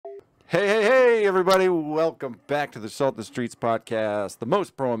Hey, hey, hey, everybody. Welcome back to the Salt the Streets podcast, the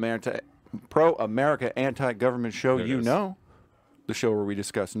most pro-America anti-government show you know. The show where we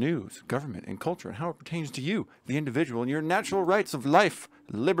discuss news, government, and culture and how it pertains to you, the individual, and your natural rights of life,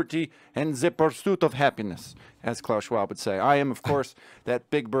 liberty, and the pursuit of happiness, as Klaus Schwab would say. I am, of course, that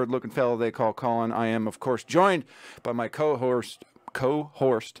big bird-looking fellow they call Colin. I am, of course, joined by my co-host,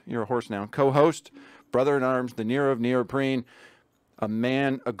 you're a horse now, co-host, brother-in-arms, the Nero of neoprene, a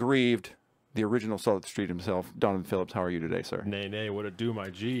man aggrieved, the original Salt of the Street himself, Donavan Phillips. How are you today, sir? Nay, nay, what it do,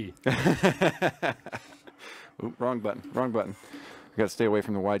 my G? Ooh, wrong button. We got to stay away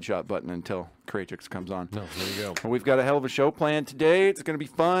from the wide shot button until Creatrix comes on. No, there you go. Well, we've got a hell of a show planned today. It's going to be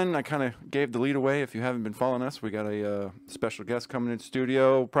fun. I kind of gave the lead away. If you haven't been following us, we got a special guest coming in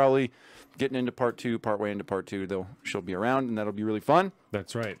studio, probably getting into partway into part two, though she'll be around, and that'll be really fun.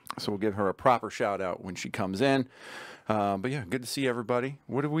 That's right. So we'll give her a proper shout out when she comes in. But yeah, good to see everybody.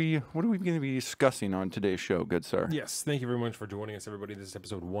 What are we going to be discussing on today's show, good sir? Yes, thank you very much for joining us, everybody. This is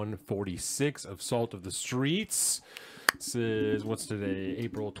episode 146 of Salt of the Streets. This is, what's today,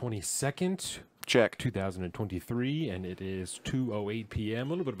 April 22nd? Check. 2023, and it is 2:08 p.m. A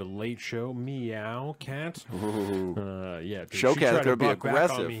little bit of a late show. Meow, cat. Yeah, dude, show cat is going to be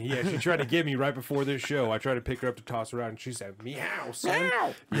aggressive. Yeah, she tried to get me right before this show. I tried to pick her up to toss her out, and she said, meow, son.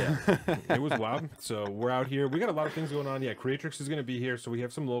 Meow. Yeah, it was wild. So we're out here. We got a lot of things going on. Yeah, Creatrix is going to be here, so we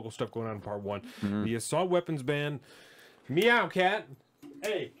have some local stuff going on in part one. The assault weapons ban. Meow, cat.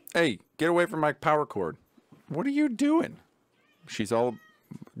 Hey. Hey, get away from my power cord. What are you doing? She's all...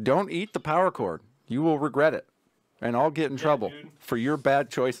 Don't eat the power cord. You will regret it. And I'll get in trouble for your bad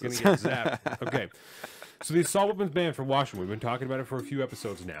choices. Gonna get zapped. Okay. So the assault weapons ban for Washington, we've been talking about it for a few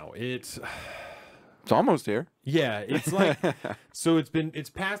episodes now. It's almost here. Yeah, it's like so it's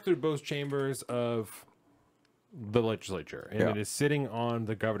passed through both chambers of the legislature, and it is sitting on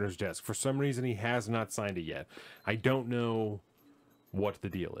the governor's desk. For some reason he has not signed it yet. I don't know what the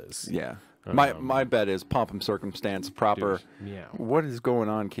deal is. Yeah. My bet is pomp and circumstance proper. Dude, meow. What is going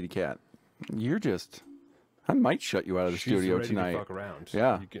on, kitty cat? You're just... I might shut you out of the studio ready tonight. To fuck around.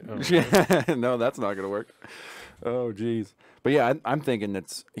 Yeah. No, that's not going to work. Oh, geez. But yeah, I'm thinking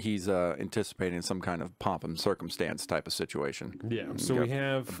he's anticipating some kind of pomp and circumstance type of situation. Yeah. So we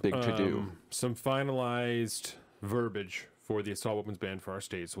have a big to-do. Some finalized verbiage for the assault weapons ban for our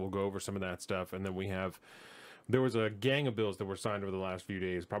state. So we'll go over some of that stuff, and then we have... There was a gang of bills that were signed over the last few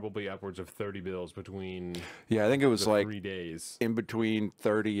days, probably upwards of 30 bills between. Yeah, I think it was like 3 days. In between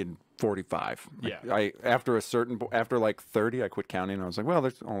 30 and 45. Yeah. After like 30, I quit counting. I was like, well,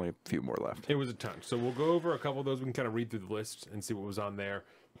 there's only a few more left. It was a ton. So we'll go over a couple of those. We can kind of read through the list and see what was on there.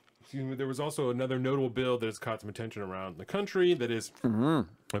 Excuse me. There was also another notable bill that has caught some attention around the country. That is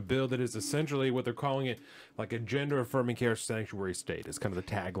a bill that is essentially what they're calling it, like a gender-affirming care sanctuary state. Is kind of the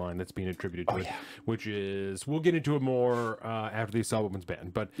tagline that's being attributed to it, which is we'll get into it more after the assault weapons ban.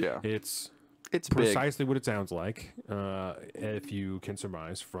 But it's precisely what it sounds like if you can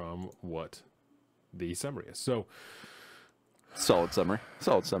surmise from what the summary is. So solid summary.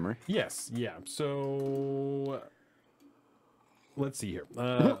 Yes. Yeah. So. Let's see here.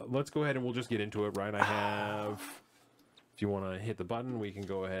 Let's go ahead and we'll just get into it, right? I have... If you want to hit the button, we can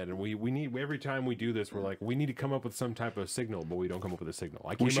go ahead. And we need... Every time we do this, we're like, we need to come up with some type of signal, but we don't come up with a signal.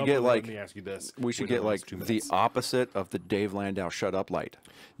 I came up with, let me ask you this. We should get, like, the opposite of the Dave Landau shut up light.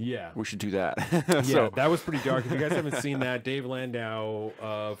 Yeah. We should do that. Yeah, that was pretty dark. If you guys haven't seen that, Dave Landau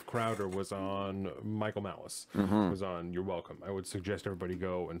of Crowder was on Michael Malice. Was on You're Welcome. I would suggest everybody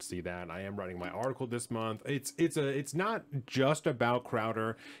go and see that. I am writing my article this month. It's not just about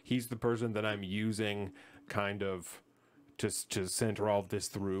Crowder. He's the person that I'm using kind of to center all of this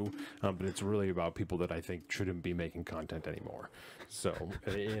through, but it's really about people that I think shouldn't be making content anymore. So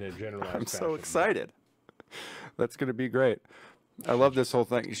in a generalized I'm fashion. so excited. That's going to be great. I love this whole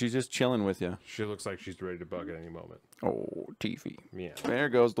thing. She's just chilling with you. She looks like she's ready to bug at any moment. Oh, Tiffy. Yeah. There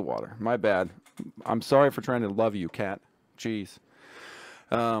goes the water. My bad. I'm sorry for trying to love you, cat. Jeez.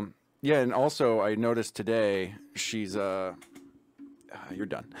 Yeah, and also I noticed today she's you're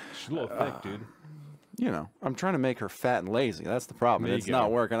done. She's a little thick, dude. You know, I'm trying to make her fat and lazy. That's the problem. It's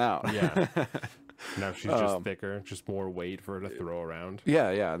not working out. Yeah. Now she's just thicker, just more weight for her to throw around. Yeah,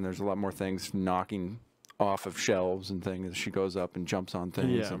 and there's a lot more things knocking off of shelves and things as she goes up and jumps on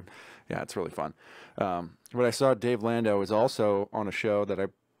things. Yeah, and, yeah, it's really fun. But I saw Dave Landau is also on a show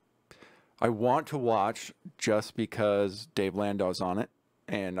that I want to watch just because Dave Landau's on it,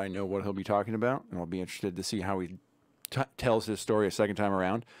 and I know what he'll be talking about, and I'll be interested to see how he tells his story a second time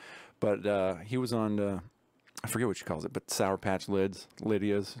around. But he was on, I forget what she calls it, but Sour Patch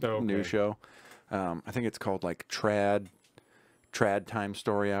Lydia's new show. I think it's called like Trad Trad Time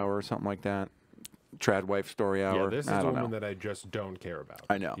Story Hour or something like that. Trad Wife Story Hour. Yeah, this is I a don't woman know. that I just don't care about.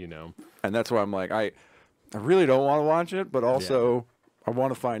 I know. You know? And that's why I'm like, I really don't want to watch it, but also I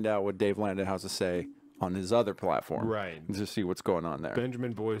want to find out what Dave Landau has to say on his other platform. Right. And just see what's going on there.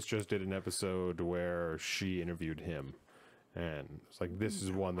 Benjamin Boyce just did an episode where she interviewed him. And it's like, this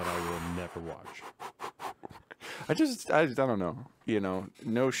is one that I will never watch. I don't know. You know,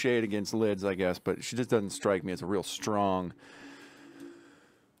 no shade against Lids, I guess, but she just doesn't strike me as a real strong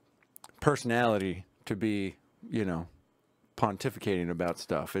personality to be, you know, pontificating about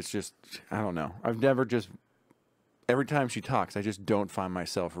stuff. It's just, I don't know. I've never just, every time she talks, I just don't find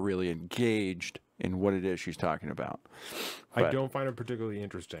myself really engaged in what it is she's talking about. I don't find her particularly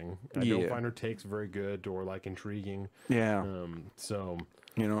interesting. I don't Yeah. find her takes very good or like intriguing. Yeah. So,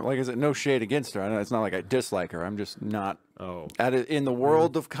 You know, like I said, no shade against her. I know it's not like I dislike her. I'm just not. oh, In the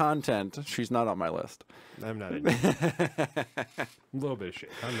world of content, she's not on my list. I'm not into it. A little bit of shade.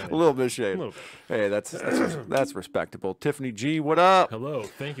 I'm not A into little bit of shade. A little bit. Hey, that's respectable. Tiffany G, what up? Hello.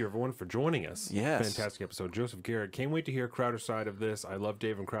 Thank you, everyone, for joining us. Yes. Fantastic episode. Joseph Garrett. Can't wait to hear Crowder's side of this. I love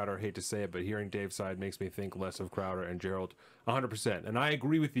Dave and Crowder. I hate to say it, but hearing Dave's side makes me think less of Crowder and Gerald 100%. And I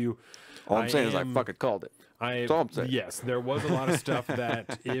agree with you. All I'm saying is I fucking called it. That's all I'm saying. Yes, there was a lot of stuff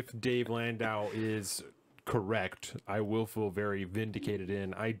that if Dave Landau is correct, I will feel very vindicated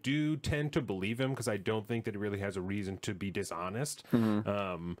in. I do tend to believe him because I don't think that he really has a reason to be dishonest.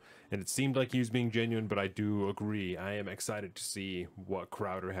 And it seemed like he was being genuine, but I do agree. I am excited to see what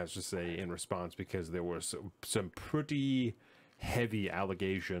Crowder has to say in response because there were some pretty heavy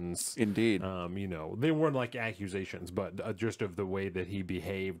allegations. Indeed. You know, they weren't like accusations, but just of the way that he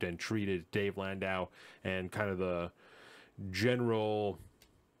behaved and treated Dave Landau and kind of the general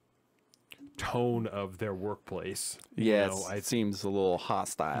tone of their workplace. It seems a little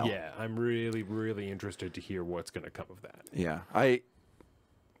hostile. Yeah, I'm really, really interested to hear what's going to come of that. Yeah. I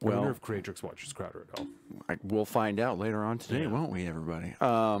wonder if Creatrix watches Crowder at all. We'll find out later on today, won't we, everybody?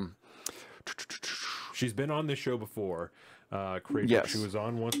 She's been on this show before. Creatrix, Yes. she was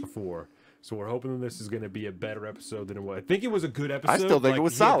on once before. So we're hoping that this is going to be a better episode than it was. I think it was a good episode. I still think it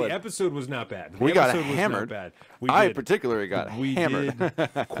was solid. The episode was not bad. We got hammered. I particularly got hammered.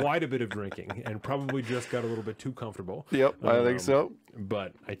 Did quite a bit of drinking and probably just got a little bit too comfortable. Yep, I think so.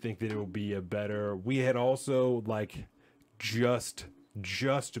 But I think that it will be a better. We had also like just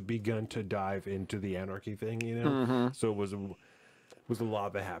begun to dive into the anarchy thing, you know. So it was a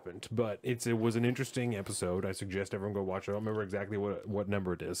lot that happened, but it was an interesting episode. I suggest everyone go watch it. I don't remember exactly what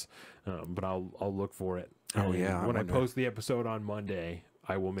number it is, but I'll look for it. Oh, yeah, when I post the episode on Monday,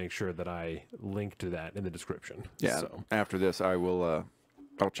 I will make sure that I link to that in the description. Yeah. So. After this, I will.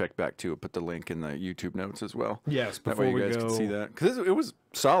 I'll check back too. Put the link in the YouTube notes as well. Yes, that way you guys can see that because it was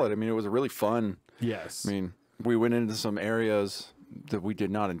solid. I mean, it was a really fun. Yes. I mean, we went into some areas that we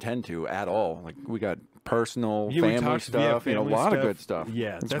did not intend to at all. Like we got personal, family stuff, a lot of good stuff.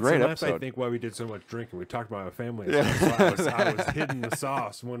 Yeah, it's a great that's episode. I think why we did so much drinking. We talked about our family. I was hitting the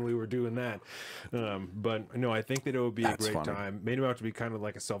sauce when we were doing that. But no, I think that it would be a great time. Made him out to be kind of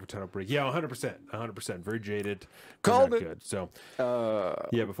like a self-entitled break. Yeah, 100%. Very jaded. Called it. Good. So,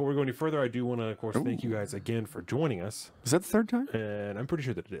 yeah, before we go any further, I do want to, of course, thank you guys again for joining us. Is that the third time? And I'm pretty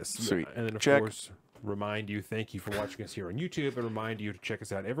sure that it is. Sweet. Yeah. And then, of course, thank you for watching us here on YouTube, and remind you to check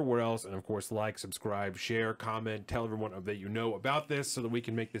us out everywhere else, and of course like, subscribe, share, comment, tell everyone that you know about this so that we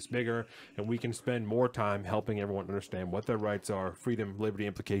can make this bigger and we can spend more time helping everyone understand what their rights are, freedom, liberty,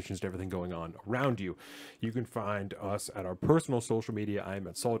 implications to everything going on around you. You can find us at our personal social media. I'm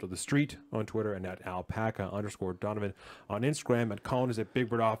at Salt of the Street on Twitter and at alpaca_Donavan on Instagram, and Colin is at Big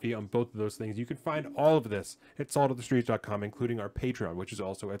Bird Offie on both of those things. You can find all of this at saltofthestreets.com, including our Patreon, which is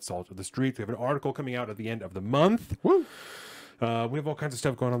also at Salt of the Streets. We have an article coming out at the end of the month. Woo. We have all kinds of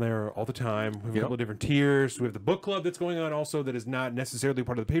stuff going on there all the time. We have a couple of different tiers. We have the book club that's going on also that is not necessarily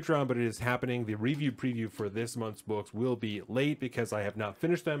part of the Patreon, but it is happening. The review preview for this month's books will be late because I have not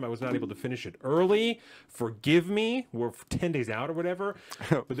finished them. I was not able to finish it early. Forgive me. We're 10 days out or whatever.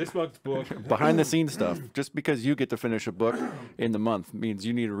 But this month's book... Behind the scenes stuff. Just because you get to finish a book in the month means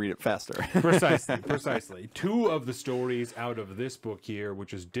you need to read it faster. Precisely. 2 of the stories out of this book here,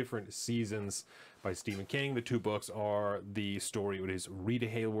 which is Different Seasons by Stephen King. The 2 books are the story, it is Rita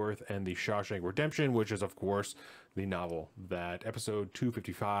Hayworth and the Shawshank Redemption, which is, of course, the novel that episode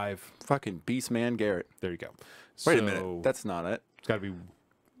 255. Fucking Beastman Garrett. There you go. Wait a minute. That's not it. It's got to be...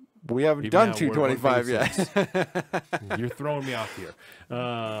 We haven't done 225 yet. You're throwing me off here.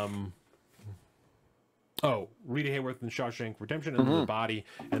 Rita Hayworth and Shawshank Redemption and The Body.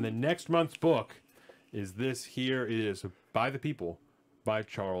 And the next month's book is this here. It is By the People, by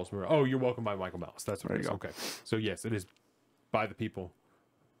Charles Murray. Oh, You're Welcome by Michael Mouse. That's what it is. Okay. So yes, it is By the People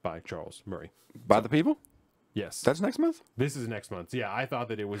by Charles Murray. By the people? Yes. That's next month? This is next month. Yeah, I thought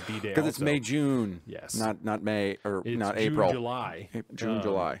that it was D-Day Because it's May, June. Yes. Not May, or It's not June, April. July. June,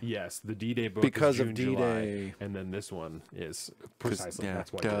 July. Yes, the D-Day book Because is of June, July, D-Day. and then this one is precisely. Yeah,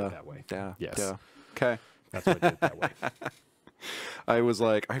 That's why I did it that way. Yes. Okay. That's why I did it that way. I was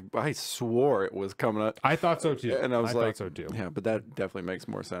like, I swore it was coming up. I thought so too. And I was like, thought so too. yeah, but that definitely makes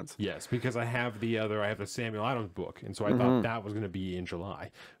more sense. Yes, because I have the Samuel Adams book, and so I thought that was going to be in July.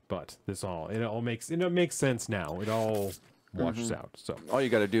 But it all makes sense now. It all washes out. So All you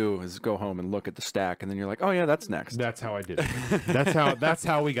got to do is go home and look at the stack, and then you're like, oh yeah, that's next. that's how I did it. That's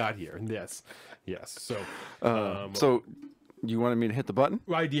how we got here. Yes. So So you wanted me to hit the button?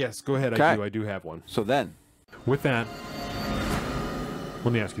 yes, go ahead. Okay. I do have one. So then, With that,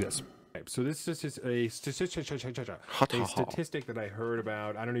 let me ask you this. Okay, so this is a statistic that I heard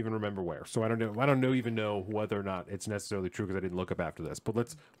about. I don't even remember where. So I don't even know whether or not it's necessarily true because I didn't look up after this. But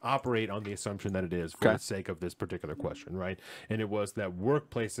let's operate on the assumption that it is for the sake of this particular question, right? And it was that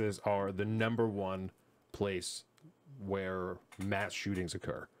workplaces are the #1 place where mass shootings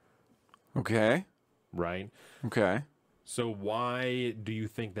occur, okay. right? Okay. So why do you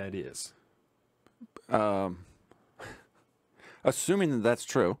think that is? Assuming that that's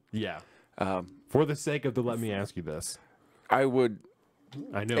true, Yeah. For the sake of let me ask you this. I would,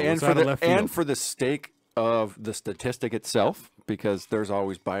 I know. and it's for out of left field. for the stake of the statistic itself, because there's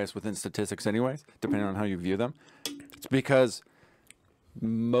always bias within statistics anyways, depending on how you view them. It's because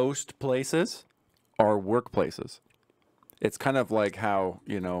most places are workplaces. It's kind of like how,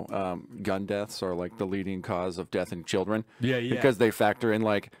 gun deaths are like the leading cause of death in children. Yeah. Because they factor in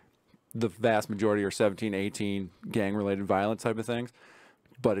like the vast majority are 17, 18 gang-related violence type of things.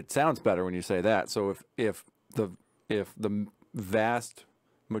 But it sounds better when you say that. So if the vast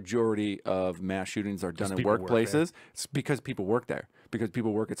majority of mass shootings are done in people work there. workplaces, it's because people work there, because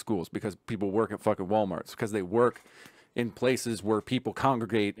people work at schools, because people work at fucking Walmarts, because they work in places where people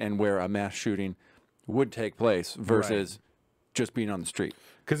congregate and where a mass shooting would take place versus just being on the street.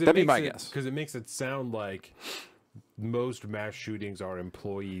 That'd be my guess. Because it makes it sound like most mass shootings are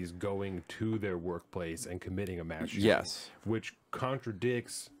employees going to their workplace and committing a mass shooting. Yes. Which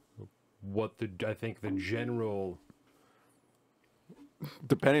contradicts what I think the general...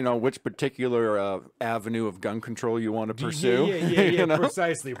 Depending on which particular avenue of gun control you want to pursue. Yeah.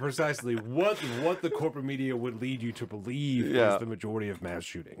 Precisely. What the corporate media would lead you to believe is the majority of mass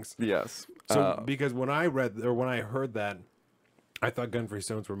shootings. Yes. So, because when I heard that, I thought gun-free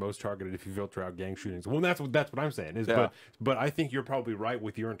zones were most targeted if you filter out gang shootings. Well, that's what I'm saying. But I think you're probably right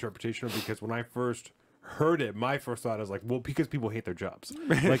with your interpretation of it, because when I first heard it, my first thought is like, well, because people hate their jobs.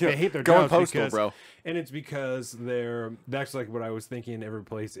 Like they hate their Going jobs postal, because, bro. And it's because that's like what I was thinking. Every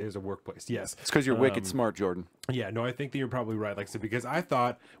place is a workplace. Yes. It's because you're wicked smart, Jordan. Yeah, no, I think that you're probably right. Like I said, because I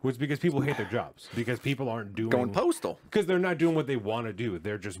thought it was because people hate their jobs, because people aren't doing Going postal. because they're not doing what they want to do.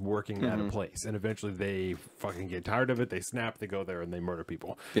 They're just working at a place, and eventually they fucking get tired of it. They snap. They go there and they murder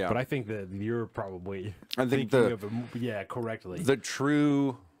people. Yeah. But I think that you're probably think thinking of it, correctly.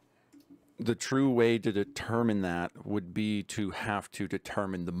 The true way to determine that would be to have to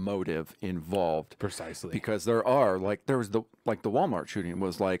determine the motive involved. Precisely. Because there was the Walmart shooting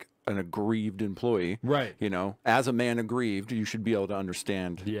was like an aggrieved employee. Right. As a man aggrieved, you should be able to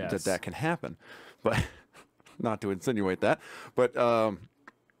understand that can happen. But not to insinuate that, but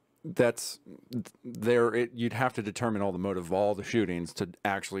you'd have to determine all the motive of all the shootings to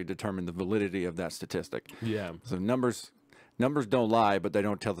actually determine the validity of that statistic. Yeah. So numbers don't lie, but they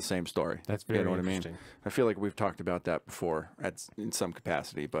don't tell the same story. That's very interesting. I mean? I feel like we've talked about that before in some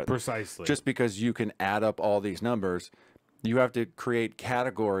capacity, but precisely. Just because you can add up all these numbers, you have to create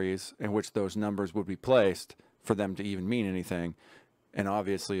categories in which those numbers would be placed for them to even mean anything. And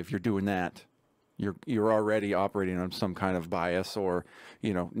obviously, if you're doing that, you're already operating on some kind of bias or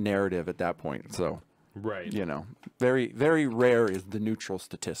narrative at that point. So right. Very, very rare is the neutral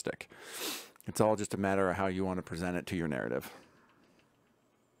statistic. It's all just a matter of how you want to present it to your narrative.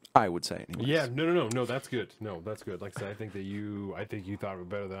 I would say. Anyways. Yeah. No. That's good. No, that's good. Like I said, I think you thought of it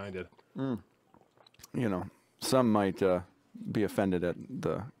better than I did. Some might be offended at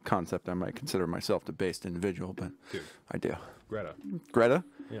the concept. I might consider myself a based individual, but Dude. I do. Greta?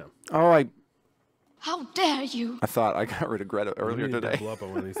 Yeah. Oh, How dare you? I thought I got rid of Greta earlier we need today. To double up on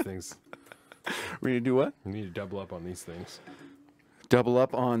one of these things. We need to do what? We need to double up on these things. Double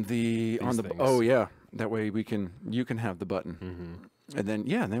up on the things. Oh yeah, that way you can have the button, and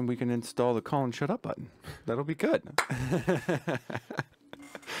then we can install the Colin shut up button. That'll be good.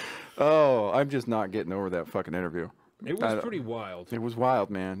 Oh, I'm just not getting over that fucking interview. It was pretty wild. It was wild,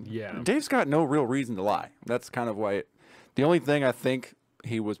 man. Yeah. Dave's got no real reason to lie. That's kind of why The only thing I think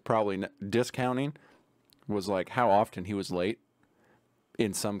he was probably discounting was like how often he was late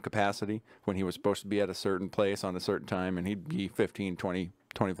in some capacity when he was supposed to be at a certain place on a certain time, and he'd be 15, 20,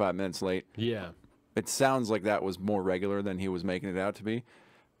 25 minutes late. Yeah. It sounds like that was more regular than he was making it out to be.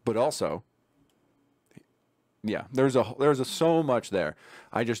 But also, yeah, there's a so much there.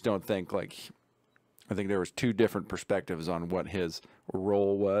 I just don't think I think there was two different perspectives on what his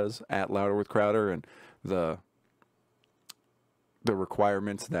role was at Louder with Crowder and the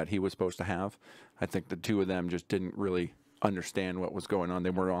requirements that he was supposed to have. I think the two of them just didn't really understand what was going on. They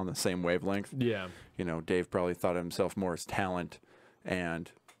weren't on the same wavelength. Yeah. You know, Dave probably thought of himself more as talent,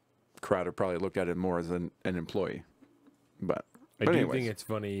 and Crowder probably looked at it more as an employee. But I do anyways. think it's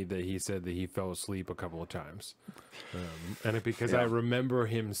funny that he said that he fell asleep a couple of times, because I remember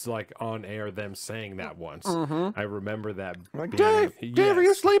him like on air them saying that once. I remember that. Like, being, Dave, are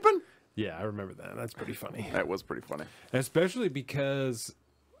you sleeping? Yeah, I remember that. That's pretty funny. That was pretty funny. Especially because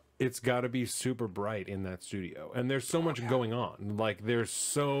it's got to be super bright in that studio, and there's so much going on. Like, there's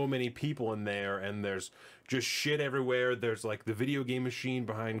so many people in there, and there's just shit everywhere. There's like the video game machine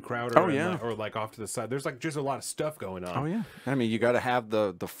behind Crowder, or like off to the side. There's like just a lot of stuff going on. Oh yeah, I mean, you got to have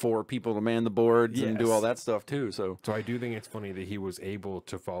the 4 people to man the boards and do all that stuff too. So I do think it's funny that he was able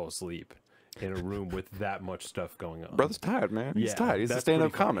to fall asleep in a room with that much stuff going on. brother's tired, man. He's tired. He's a that's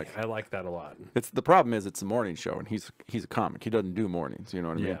stand-up pretty funny. comic. I like that a lot. It's the problem is it's a morning show, and he's a comic. He doesn't do mornings. You know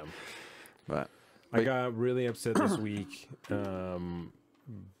what I mean? Yeah. But I got really upset this week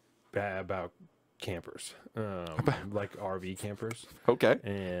about campers, like RV campers. okay,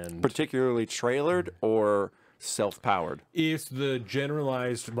 And particularly trailered or self-powered. it's the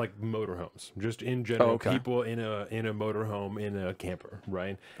generalized like motorhomes, just in general, okay. people in a motorhome in a camper,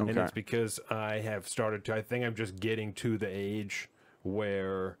 right? And Okay. it's because I have started to. I think I'm just getting to the age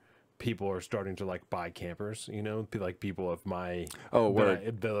where people are starting to like buy campers. You know, like people of my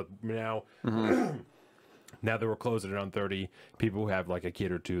now. Now that we're closing around 30, people who have like a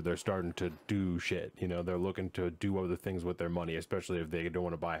kid or two, they're starting to do shit. You know, they're looking to do other things with their money, especially if they don't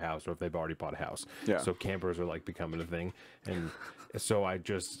want to buy a house or if they've already bought a house. Yeah. So campers are like becoming a thing. And so I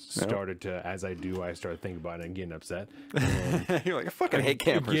just started to, as I do, I started thinking about it and getting upset. And You're like, I fucking hate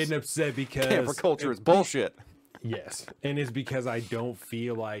campers. getting upset because Camper culture is bullshit. Yes. And it's because I don't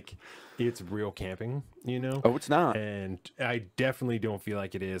feel like it's real camping, you know? Oh, it's not. And I definitely don't feel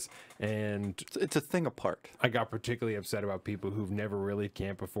like it is. And It's a thing apart. I got particularly upset about people who've never really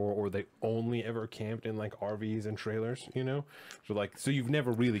camped before, or they only ever camped in like RVs and trailers, you know? So you've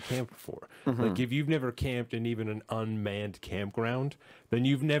never really camped before. Like if you've never camped in even an unmanned campground, then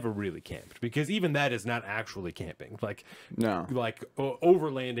you've never really camped, because even that is not actually camping. Like, No. like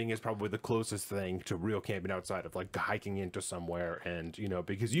overlanding is probably the closest thing to real camping outside of like hiking into somewhere. And, you know,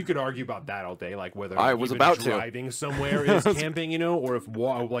 because you could argue about that all day, like whether I was even about to. driving somewhere is camping, you know, or if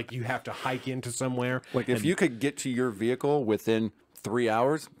like you have to hike into somewhere. Like if you could get to your vehicle within 3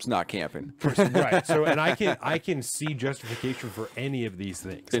 hours, it's not camping. Right. So, and I can see justification for any of these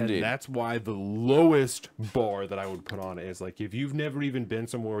things. Indeed. And that's why the lowest bar that I would put on it is like, if you've never even been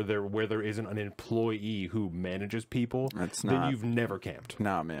somewhere where there isn't an employee who manages people, then you've never camped.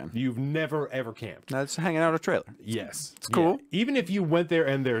 Nah, man. You've never ever camped. That's hanging out in a trailer. Yes. It's cool. Even if you went there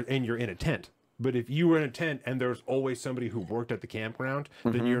and you're in a tent. But if you were in a tent and there's always somebody who worked at the campground,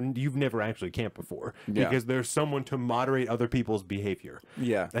 then you've never actually camped before, Yeah. because there's someone to moderate other people's behavior.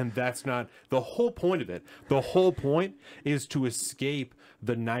 Yeah. And that's not the whole point of it. The whole point is to escape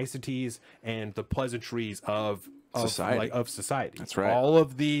the niceties and the pleasantries of Society. of society. That's right. All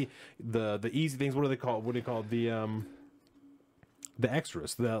of the easy things. What do they call? What do they call the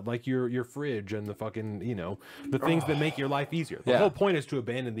extras, like your fridge and the fucking, you know, the things that make your life easier. The whole point is to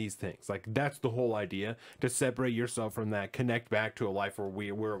abandon these things. Like, that's the whole idea, to separate yourself from that, connect back to a life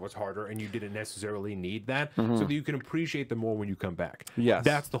where it was harder and you didn't necessarily need that, so that you can appreciate them more when you come back. Yes.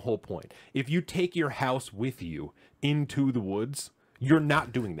 That's the whole point. If you take your house with you into the woods, you're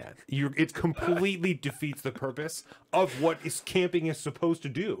not doing that. It completely defeats the purpose of what camping is supposed to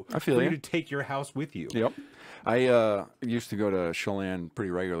do. I feel for you. you to take your house with you. Yep. I used to go to Chelan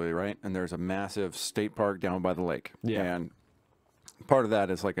pretty regularly, right? And there's a massive state park down by the lake. Yeah. And part of that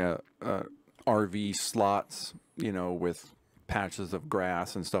is like a RV slots, you know, with patches of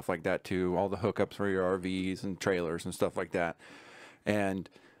grass and stuff like that too. All the hookups for your RVs and trailers and stuff like that. And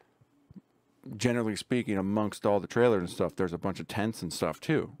generally speaking, amongst all the trailers and stuff, there's a bunch of tents and stuff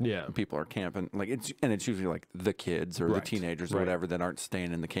too. Yeah. And people are camping. Like it's usually like the kids or the Right. teenagers or Right. whatever that aren't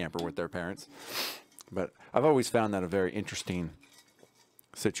staying in the camper with their parents. But I've always found that a very interesting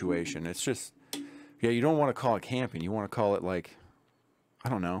situation. It's just, yeah, you don't want to call it camping. You want to call it like, I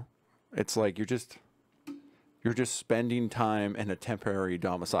don't know. It's like you're just You're just spending time in a temporary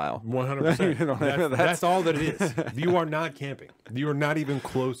domicile. 100%. You know, That's all that it is. You are not camping. You are not even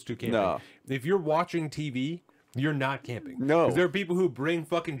close to camping. No. If you're watching TV, you're not camping. No. Because there are people who bring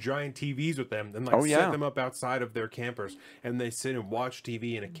fucking giant TVs with them and like set them up outside of their campers, and they sit and watch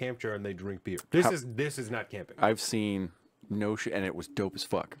TV in a camp chair and they drink beer. This is not camping. I've seen and it was dope as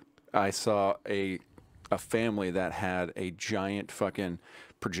fuck. I saw a family that had a giant fucking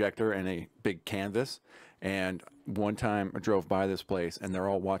projector and a big canvas. And one time I drove by this place and they're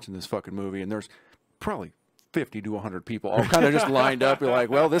all watching this fucking movie, and there's probably 50 to 100 people all kind of just lined up. You're like,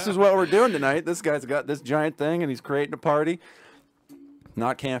 well, this is what we're doing tonight. This guy's got this giant thing and he's creating a party.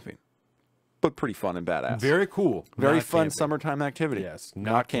 Not camping, but pretty fun and badass. Very cool. Very Not fun camping. summertime activity. Yes.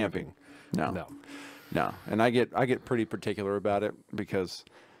 Not camping. No. No. And I get pretty particular about it because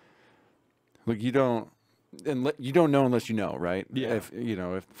look, you don't know unless you know, right? Yeah.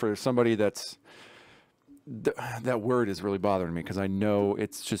 If for somebody that's that word is really bothering me because I know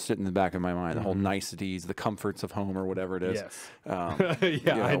it's just sitting in the back of my mind. The whole niceties, the comforts of home, or whatever it is. Yes.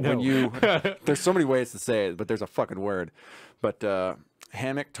 I know. There's so many ways to say it, but there's a fucking word. But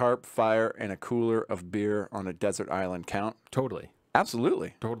hammock, tarp, fire, and a cooler of beer on a desert island count? Totally.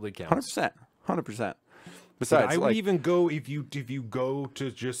 Absolutely. Totally counts. 100%. Besides, I would even go if you go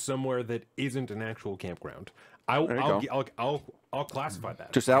to just somewhere that isn't an actual campground. I'll classify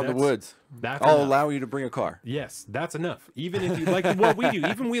that. Just out in the woods. I'll allow you to bring a car. Yes, that's enough. Even if you like what we do,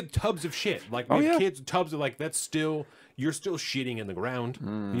 even we have tubs of shit. Like we have kids, tubs of like that's still you're still shitting in the ground.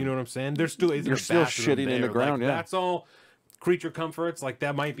 You know what I'm saying? There's still You're still shitting in the ground. Like, yeah, that's all. Creature comforts, like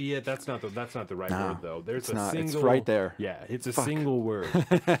that might be it. That's not the right word though. There's a single. It's right there. Yeah, it's a single word.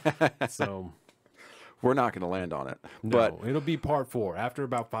 So. We're not going to land on it, No, but it'll be part 4 after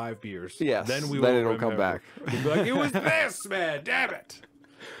about 5 beers. Yes, then it'll come back. We'll be like, it was this, man. Damn it!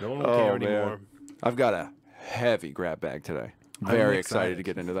 No one will care anymore. I've got a heavy grab bag today. Very excited to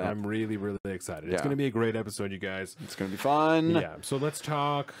get into that. I'm really, really excited. It's going to be a great episode, you guys. It's going to be fun. Yeah. So let's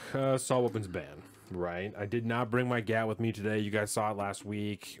talk assault weapons ban. Right. I did not bring my GAT with me today. You guys saw it last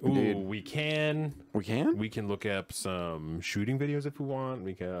week. Ooh, we can. We can? We can look up some shooting videos if we want,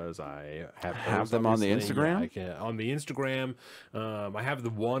 because I have them on the Instagram? Yeah, I can. On the Instagram. I have the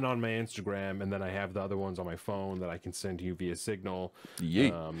one on my Instagram, and then I have the other ones on my phone that I can send to you via Signal.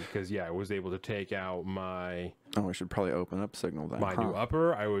 Because, I was able to take out my... Oh, I should probably open up Signal then. My new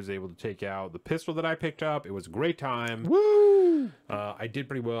upper. I was able to take out the pistol that I picked up. It was a great time. Woo! I did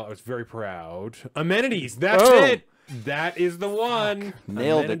pretty well. I was very proud. Amenities. That's it. That is the one.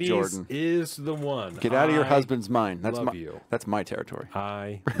 Nailed Amenities it, Jordan. Is the one. Get out of your husband's mind. That's my territory.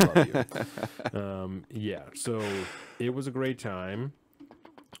 I love you. So it was a great time.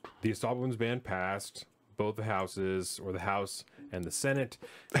 The assault weapons ban passed both the houses, or the House and the Senate.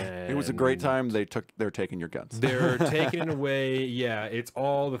 And it was a great time. They're taking your guns. They're taking it away. Yeah, it's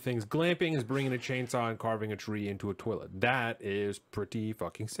all the things. Glamping is bringing a chainsaw and carving a tree into a toilet. That is pretty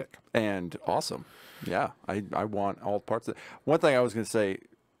fucking sick. And awesome. Yeah, I want all parts of it. One thing I was going to say,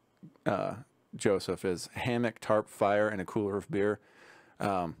 Joseph, is hammock, tarp, fire, and a cooler of beer.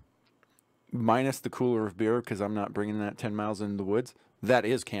 Minus the cooler of beer, because I'm not bringing that 10 miles into the woods. That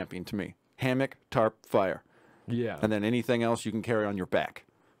is camping to me. Hammock, tarp, fire. Yeah. And then anything else you can carry on your back.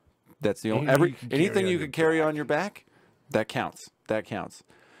 That's the only anything you can carry on your back, that counts. That counts.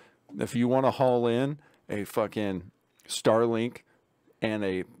 If you want to haul in a fucking Starlink and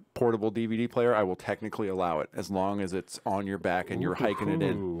a portable DVD player, I will technically allow it as long as it's on your back and you're hiking it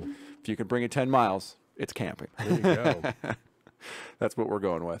in. If you can bring it 10 miles, it's camping. There you go. That's what we're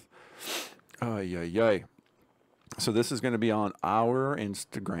going with. Yay. So this is going to be on our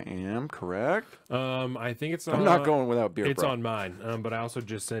Instagram, correct? I think it's on... I'm not going without beer, It's bro. on mine, but I also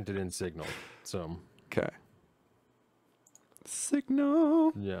just sent it in Signal. So... Okay.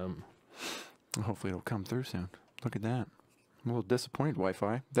 Signal. Yeah. Hopefully it'll come through soon. Look at that. I'm a little disappointed,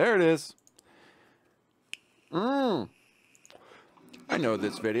 Wi-Fi. There it is. I know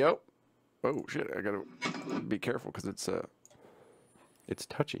this video. Oh, shit. I got to be careful because it's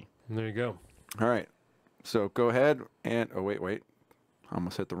touchy. There you go. All right. So go ahead and... Oh, wait. I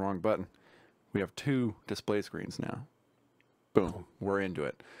almost hit the wrong button. We have 2 display screens now. Boom. We're into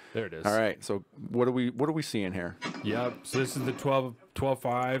it. There it is. All right. So what are we seeing here? Yep. So this is the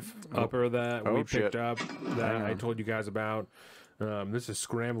 12.5 upper that we picked up that I told you guys about. This is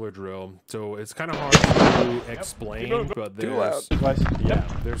scrambler drill. So it's kind of hard to explain, but there's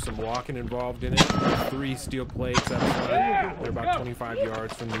there's some walking involved in it. 3 steel plates up front. They're about 25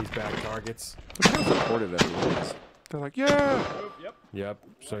 yards from these back targets. Look how supportive everyone is. They're like, yeah. Yep.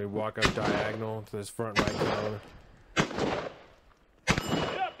 So you walk up diagonal to this front right corner.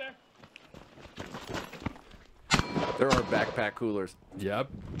 There are backpack coolers. Yep,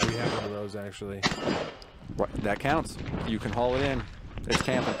 we have one of those actually. What, that counts. You can haul it in. It's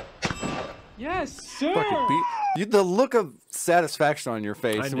camping. Yes, sir. Fucking the look of satisfaction on your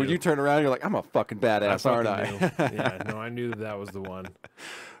face I when knew. you turn around, you're like, I'm a fucking badass, aren't I? Knew. Yeah, no, I knew that was the one.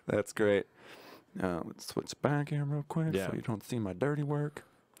 That's great. Let's switch back here real quick Yeah. so you don't see my dirty work.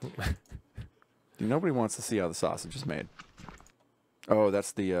 Nobody wants to see how the sausage is made. Oh,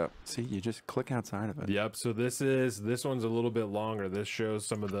 that's the see, you just click outside of it. Yep. So this one's a little bit longer. This shows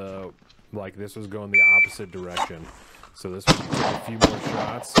some of the this was going the opposite direction. So this one took a few more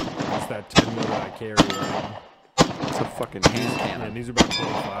shots. That's that 10 mil that I carry. Right? It's a fucking hand cannon. And these are about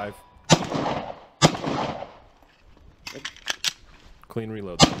 25. Clean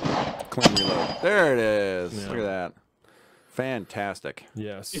reload. Clean reload. There it is. Yeah. Look at that. Fantastic.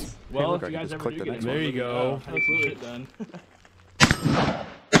 Yes. Well, look, if I you can guys just ever click do the get next it, one. There you go. have some shit done. I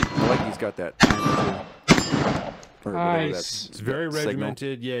like he's got that timer too. Or whatever Nice. It's very that signal.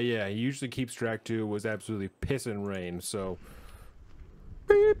 regimented. Yeah, yeah. He usually keeps track too. Was absolutely pissing rain. So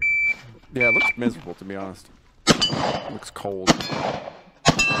Yeah, it looks miserable to be honest. It looks cold. there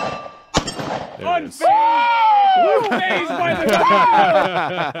it is.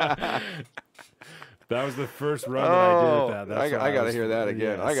 That was the first run that I did with that. That's I gotta hear that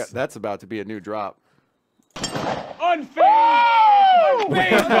again. Yes. That's about to be a new drop.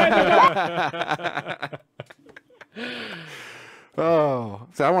 Oh,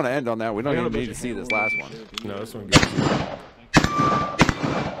 so I want to end on that. We don't even need to see this last one. No, this one goes.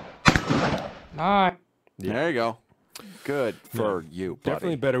 Nice. There you go. Good for you, buddy.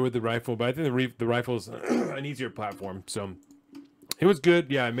 Definitely better with the rifle, but I think the rifle's an easier platform. So it was good.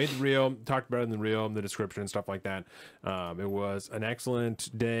 Yeah, I made the reel, talked about it in the reel, in the description and stuff like that. It was an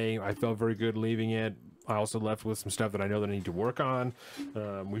excellent day. I felt very good leaving it. I also left with some stuff that I know that I need to work on.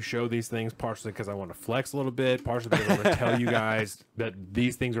 We show these things partially because I want to flex a little bit, partially because I want to tell you guys that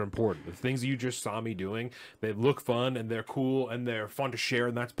these things are important. The things that you just saw me doing, they look fun and they're cool and they're fun to share,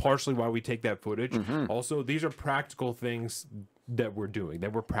 and that's partially why we take that footage. Also, these are practical things that we're doing,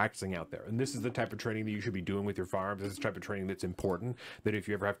 that we're practicing out there. And this is the type of training that you should be doing with your firearms. This is the type of training that's important, that if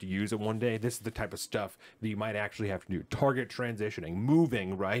you ever have to use it one day, this is the type of stuff that you might actually have to do. Target transitioning,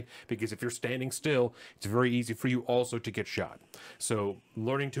 moving, right? Because if you're standing still, it's very easy for you also to get shot. So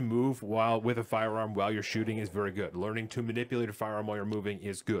learning to move while with a firearm while you're shooting is very good. Learning to manipulate a firearm while you're moving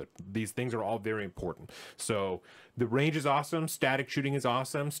is good. These things are all very important. So the range is awesome. Static shooting is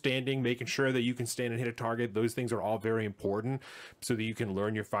awesome. Standing, making sure that you can stand and hit a target. Those things are all very important so that you can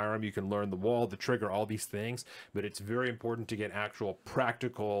learn your firearm. You can learn the wall, the trigger, all these things. But it's very important to get actual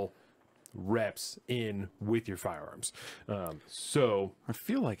practical reps in with your firearms. So I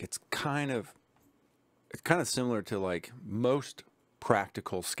feel like it's kind of similar to like most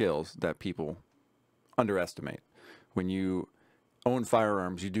practical skills that people underestimate. When you own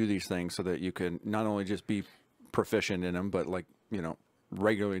firearms, you do these things so that you can not only just be proficient in them, but like, you know,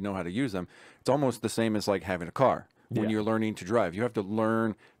 regularly know how to use them. It's almost the same as like having a car. When Yeah. you're learning to drive, you have to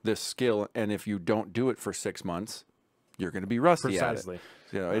learn this skill, and if you don't do it for 6 months, you're going to be rusty Precisely. at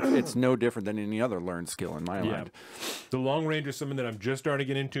it. You know, it's no different than any other learned skill in my mind. The long range is something that I'm just starting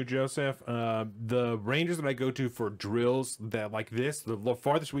to get into, Joseph. The ranges that I go to for drills that like this, the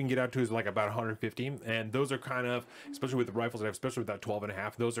farthest we can get out to is like about 150. And those are kind of, especially with the rifles that I have, especially with that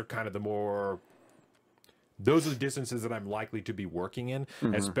 12.5, those are kind of those are the distances that I'm likely to be working in,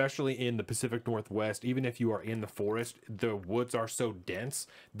 especially in the Pacific Northwest. Even if you are in the forest, the woods are so dense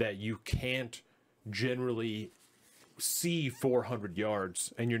that you can't generally see 400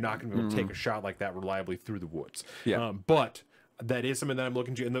 yards, and you're not going to be able to take a shot like that reliably through the woods. Yeah. But that is something that I'm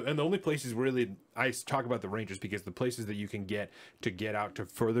looking to. And the only places really I talk about the ranges, because the places that you can get out to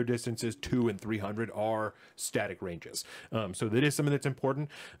further distances, 200 and 300, are static ranges. So that is something that's important.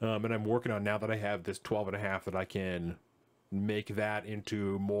 And I'm working on, now that I have this 12.5, that I can make that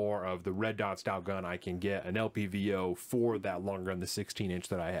into more of the red dot style gun. I can get an LPVO for that longer gun, the 16-inch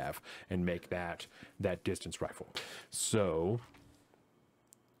that I have, and make that distance rifle. So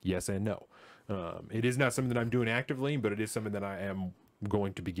yes and no. It is not something that I'm doing actively, but it is something that I am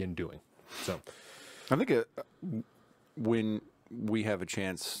going to begin doing. So I think when we have a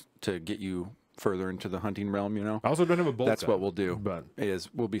chance to get you further into the hunting realm, you know, I also don't have a bolt that's gun, what we'll do. but Is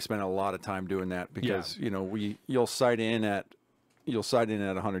we'll be spending a lot of time doing that, because you know, you'll sight in at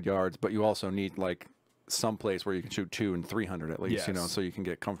 100 yards, but you also need like some place where you can shoot 200 and 300 at least, you know, Yes. so you can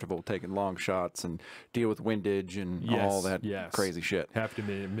get comfortable taking long shots and deal with windage and all that crazy shit. have to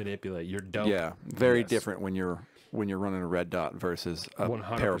manipulate your dope. Yeah, very Yes. different when you're when you're running a red dot versus a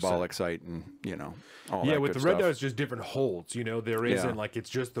 100%. parabolic sight and, all Yeah, that with good the red stuff. dot, it's just different holds. There isn't Yeah. like it's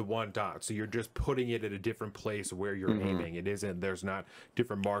just the one dot. So you're just putting it at a different place where you're Mm-hmm. aiming. It isn't. There's not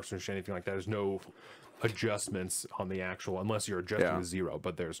different marks or anything like that. There's no adjustments on the actual, unless you're adjusting Yeah. to 0.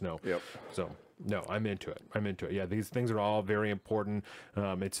 But there's no. Yep. So no, I'm into it. Yeah, these things are all very important.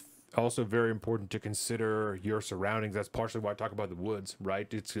 It's also very important to consider your surroundings. That's partially why I talk about the woods,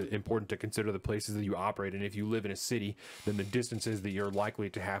 right? It's important to consider the places that you operate. And if you live in a city, then the distances that you're likely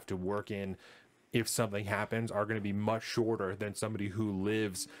to have to work in if something happens are going to be much shorter than somebody who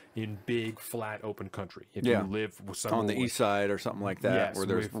lives in big, flat, open country. If Yeah. you live somewhere on the with- east side or something like that, Yes, where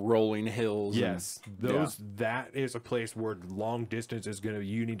there's with- rolling hills. Yes, and, that is a place where long distance is going to,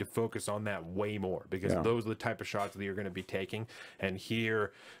 you need to focus on that way more, because Yeah. those are the type of shots that you're going to be taking. And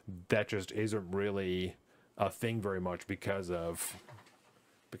here, that just isn't really a thing very much because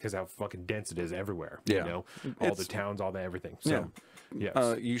how fucking dense it is everywhere. Yeah. All the It's- towns, all the everything. So,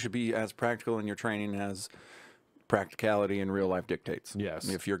 yes. You should be as practical in your training as practicality in real life dictates. Yes.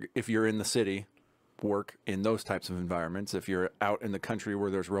 If you're in the city, work in those types of environments. If you're out in the country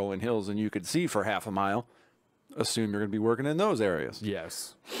where there's rolling hills and you could see for half a mile, assume you're going to be working in those areas.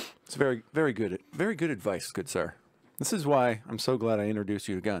 Yes. It's very good advice, good sir. This is why I'm so glad I introduced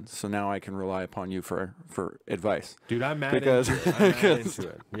you to guns. So now I can rely upon you for advice. Dude, I'm mad Because- into it. I'm mad into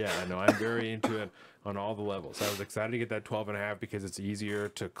it. Yeah, I know. I'm very into it on all the levels. I was excited to get that 12.5 because it's easier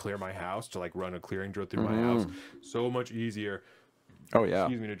to clear my house, to like run a clearing drill through my house. So much easier. Oh yeah.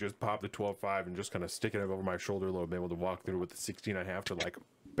 Excuse me, to just pop the 12.5 and just kind of stick it up over my shoulder a little bit, able to walk through with the 16.5 to like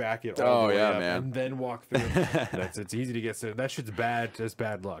back it all Oh, the way yeah, up man. and then walk through. It's easy to get started. That shit's bad. That's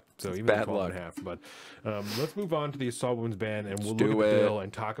bad luck. So even bad 12.5. But let's move on to the assault weapons ban, and we'll do look at the it. bill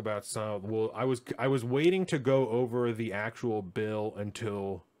and talk about some. Well, I was waiting to go over the actual bill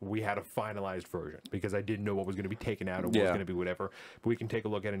until we had a finalized version, because I didn't know what was going to be taken out or what was Yeah. going to be whatever. But we can take a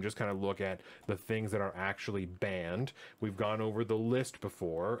look at it and just kind of look at the things that are actually banned. We've gone over the list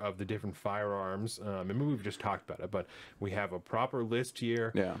before of the different firearms, and maybe we've just talked about it, but we have a proper list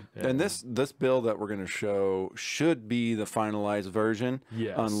here. Yeah, and this bill that we're going to show should be the finalized version,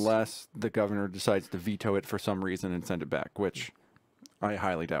 Yes. unless the governor decides to veto it for some reason and send it back, which I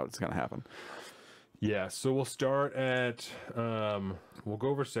highly doubt it's going to happen. Yeah, so we'll start at, we'll go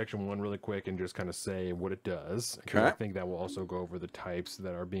over section 1 really quick and just kind of say what it does. 'Cause I Okay. think that will also go over the types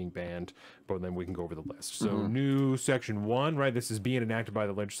that are being banned, but then we can go over the list. So new section 1, right? This is being enacted by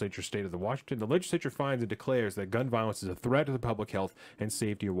the legislature state of Washington. The legislature finds and declares that gun violence is a threat to the public health and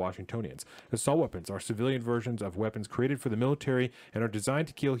safety of Washingtonians. Assault weapons are civilian versions of weapons created for the military and are designed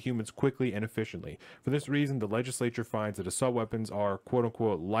to kill humans quickly and efficiently. For this reason, the legislature finds that assault weapons are quote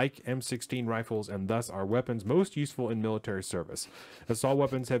unquote like M16 rifles and thus are weapons most useful in military service. Assault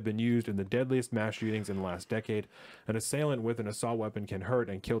weapons have been used in the deadliest mass shootings in the last decade. An assailant with an assault weapon can hurt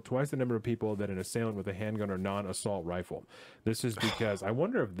and kill twice the number of people that an assailant with a handgun or non-assault rifle. This is because I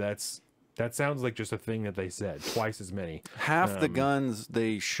wonder if that sounds like just a thing that they said, twice as many. Half the guns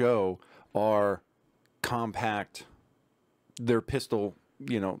they show are compact. They're pistol,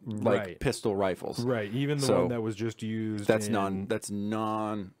 like Right. pistol rifles. Right, even the So, one that was just used That's in,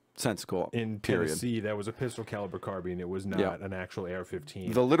 nonsensical. in period. Tennessee, that was a pistol caliber carbine. It was not Yeah. an actual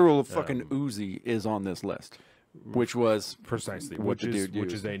AR-15. The literal fucking Uzi is on this list, which was Precisely, what which the is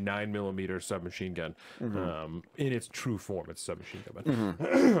dude used. a 9mm submachine gun, in its true form. It's a submachine gun.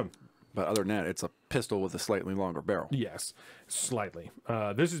 But But other than that, it's a pistol with a slightly longer barrel. yes, slightly.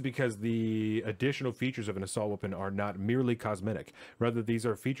 This is because the additional features of an assault weapon are not merely cosmetic. Rather, these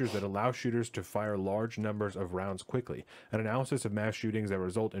are features that allow shooters to fire large numbers of rounds quickly. An analysis of mass shootings that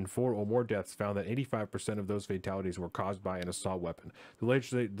result in 4 or more deaths found that 85% of those fatalities were caused by an assault weapon. The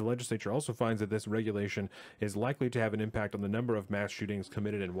legislature also finds that this regulation is likely to have an impact on the number of mass shootings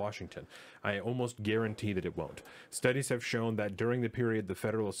committed in Washington. I almost guarantee that it won't. Studies have shown that during the period the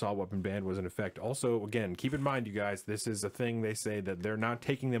federal assault weapon ban was in effect. Also, again, keep in mind, you guys, this is a thing they say that they're not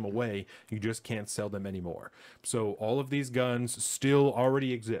taking them away. You just can't sell them anymore. So all of these guns still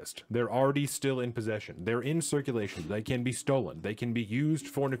already exist. They're already still in possession. They're in circulation. They can be stolen. They can be used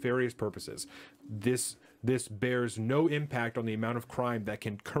for nefarious purposes. This bears no impact on the amount of crime that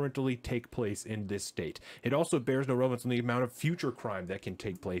can currently take place in this state. It also bears no relevance on the amount of future crime that can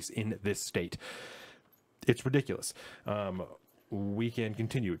take place in this state. It's ridiculous. We can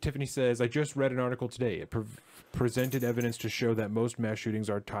continue. Tiffany says, I just read an article today. It presented evidence to show that most mass shootings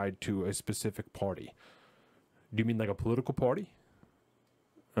are tied to a specific party. Do you mean like a political party?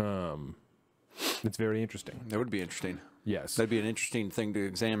 It's very interesting. That would be interesting. Yes. That'd be an interesting thing to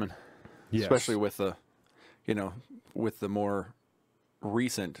examine, Yes. especially with with the more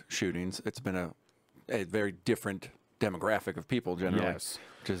recent shootings. It's been a very different demographic of people generally. Yes.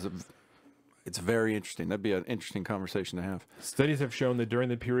 Which is it's very interesting. That'd be an interesting conversation to have. Studies have shown that during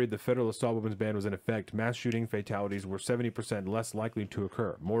the period the federal assault weapons ban was in effect, mass shooting fatalities were 70% less likely to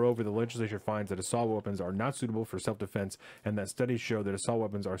occur. Moreover, the legislature finds that assault weapons are not suitable for self-defense, and that studies show that assault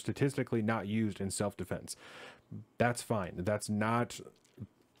weapons are statistically not used in self-defense. That's fine. That's not...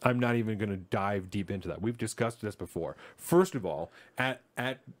 I'm not even going to dive deep into that. We've discussed this before. First of all, at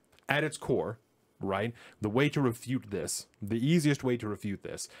its core, right, the way to refute this, the easiest way to refute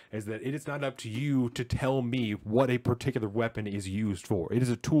this, is that it is not up to you to tell me what a particular weapon is used for. It is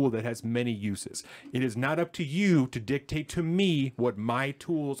a tool that has many uses. It is not up to you to dictate to me what my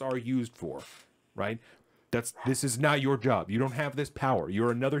tools are used for, right? This is not your job. You don't have this power. You're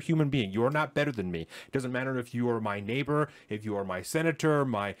another human being. You are not better than me. It doesn't matter if you are my neighbor, if you are my senator,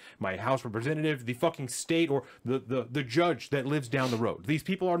 my House representative, the fucking state, or the judge that lives down the road. These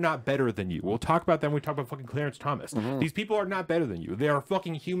people are not better than you. We'll talk about them when we talk about fucking Clarence Thomas. These people are not better than you. They are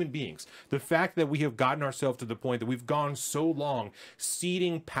fucking human beings. The fact that we have gotten ourselves to the point that we've gone so long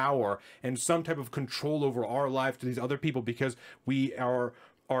ceding power and some type of control over our life to these other people because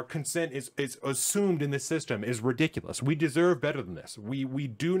our consent is assumed in the system is ridiculous. We deserve better than this. We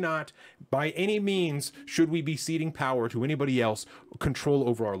do not, by any means, should we be ceding power to anybody else, control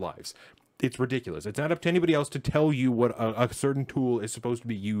over our lives. It's ridiculous. It's not up to anybody else to tell you what a certain tool is supposed to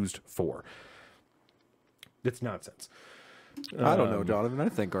be used for. It's nonsense. I don't know, Donovan. I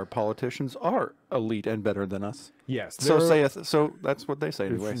think our politicians are elite and better than us. Yes. So that's what they say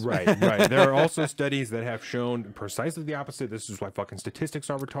anyways. Right. There are also studies that have shown precisely the opposite. This is why fucking statistics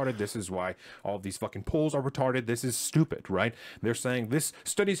are retarded. This is why all these fucking polls are retarded. This is stupid, right? They're saying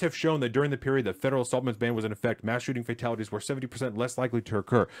studies have shown that during the period the federal assault weapons ban was in effect, mass shooting fatalities were 70% less likely to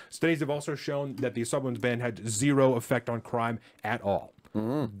occur. Studies have also shown that the assault weapons ban had zero effect on crime at all.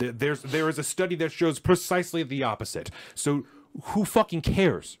 There is a study that shows precisely the opposite. So who fucking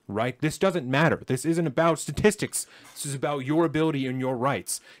cares, right? This doesn't matter. This isn't about statistics. This is about your ability and your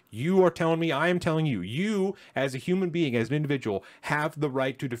rights. You are telling me, I am telling you, you as a human being, as an individual, have the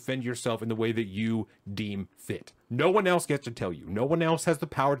right to defend yourself in the way that you deem fit. No one else gets to tell you. No one else has the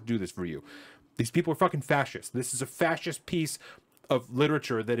power to do this for you. These people are fucking fascists. This is a fascist piece of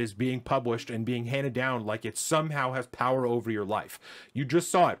literature that is being published and being handed down like it somehow has power over your life. You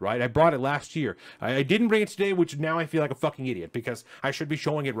just saw it, right? I brought it last year. I didn't bring it today, which now I feel like a fucking idiot because I should be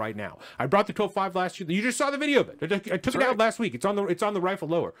showing it right now. I brought the 12.5 last year. You just saw the video of it. I took it out last week. It's on the rifle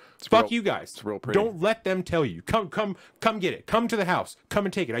lower. Fuck you guys. It's real pretty. Don't let them tell you. Come get it. Come to the house. Come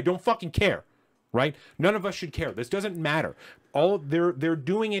and take it. I don't fucking care, right? None of us should care. This doesn't matter. They're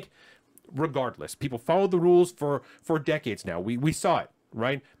doing it regardless. People followed the rules for decades now. We saw it,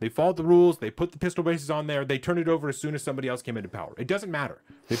 right? They followed the rules. They put the pistol bases on there. They turned it over as soon as somebody else came into power. It doesn't matter.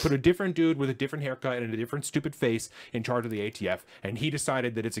 They put a different dude with a different haircut and a different stupid face in charge of the ATF, and he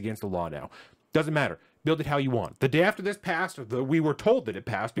decided that it's against the law now. Doesn't matter. Build it how you want. The day after this passed, we were told that it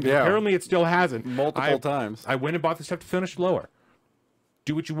passed because apparently it still hasn't. Multiple times. I went and bought the stuff to finish the lower.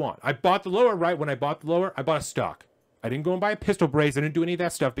 Do what you want. I bought the lower, right? When I bought the lower, I bought a stock. I didn't go and buy a pistol brace. I didn't do any of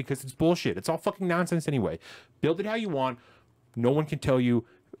that stuff because it's bullshit. It's all fucking nonsense anyway. Build it how you want. No one can tell you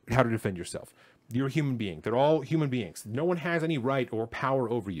how to defend yourself. You're a human being. They're all human beings. No one has any right or power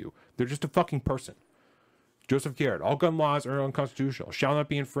over you. They're just a fucking person. Joseph Garrett, all gun laws are unconstitutional. Shall not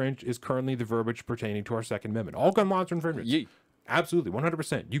be infringed is currently the verbiage pertaining to our Second Amendment. All gun laws are infringements. Yee. Absolutely,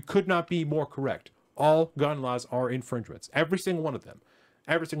 100%. You could not be more correct. All gun laws are infringements. Every single one of them.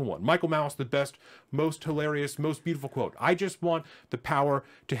 Every single one. Michael Mouse, the best, most hilarious, most beautiful quote. I just want the power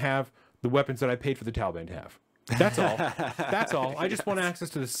to have the weapons that I paid for the Taliban to have. That's all. That's all. I just want access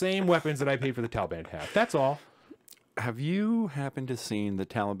to the same weapons that I paid for the Taliban to have. That's all. Have you happened to seen the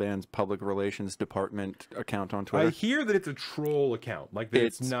Taliban's public relations department account on Twitter? I hear that it's a troll account. Like that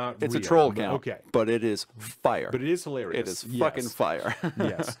it's not It's real, a troll but, account. okay. But it is fire. But it is hilarious. It is Yes. fucking fire.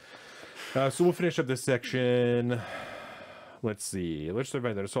 Yes. So we'll finish up this section. Let's see. Legislative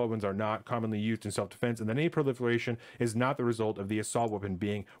advice that assault weapons are not commonly used in self-defense, and that any proliferation is not the result of the assault weapon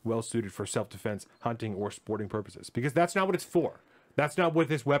being well suited for self-defense, hunting, or sporting purposes. Because that's not what it's for. That's not what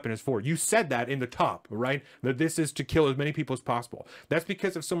this weapon is for. You said that in the top, right? That this is to kill as many people as possible. That's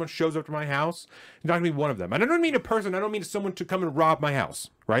because if someone shows up to my house, it's not going to be one of them. And I don't mean a person. I don't mean someone to come and rob my house,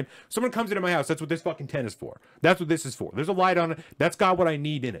 right? Someone comes into my house. That's what this fucking tent is for. That's what this is for. There's a light on it. That's got what I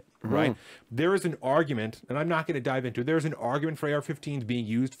need in it, right? There is an argument, and I'm not going to dive into it. There's an argument for AR-15s being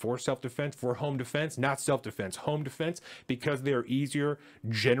used for self-defense, for home defense, not self-defense, home defense, because they are easier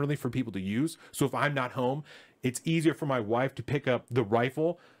generally for people to use. So if I'm not home, it's easier for my wife to pick up the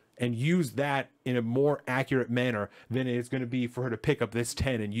rifle and use that in a more accurate manner than it's going to be for her to pick up this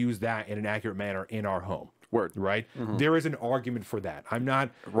 10 and use that in an accurate manner in our home. Word. Right? There is an argument for that. I'm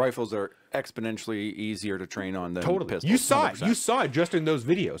not... Rifles are exponentially easier to train on than pistols. You saw 100%. it. You saw it just in those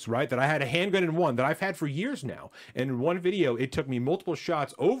videos, right? That I had a handgun in one that I've had for years now. And in one video, it took me multiple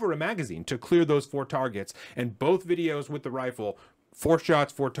shots over a magazine to clear those 4 targets. And both videos with the rifle, 4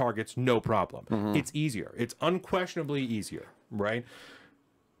 shots, 4 targets, no problem. It's easier. It's unquestionably easier, right?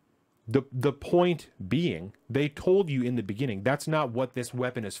 The point being, they told you in the beginning, that's not what this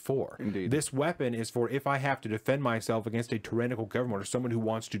weapon is for. Indeed. This weapon is for if I have to defend myself against a tyrannical government or someone who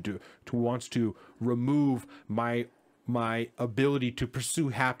wants to remove my ability to pursue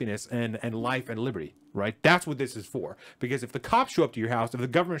happiness and life and liberty. Right? That's what this is for. Because if the cops show up to your house, if the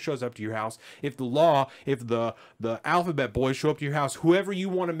government shows up to your house, if the law, if the alphabet boys show up to your house, whoever you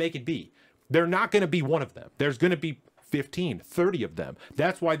want to make it be, they're not going to be one of them. There's going to be 15, 30 of them.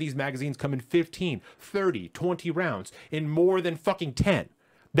 That's why these magazines come in 15, 30, 20 rounds in more than fucking 10.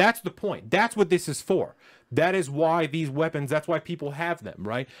 That's the point. That's what this is for. That is why these weapons, that's why people have them,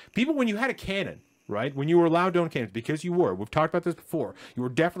 right? People, when you had a cannon, right? When you were allowed to own cannons, because you were, we've talked about this before, you were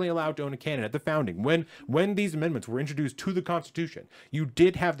definitely allowed to own a cannon at the founding. When these amendments were introduced to the Constitution, you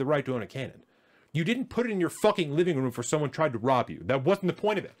did have the right to own a cannon. You didn't put it in your fucking living room for someone tried to rob you. That wasn't the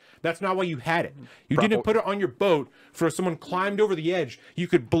point of it. That's not why you had it. You didn't put it on your boat for if someone climbed over the edge, you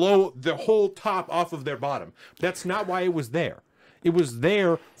could blow the whole top off of their bottom. That's not why it was there. It was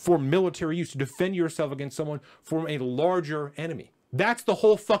there for military use, to defend yourself against someone from a larger enemy. That's the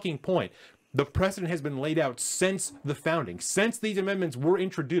whole fucking point. The precedent has been laid out since the founding, since these amendments were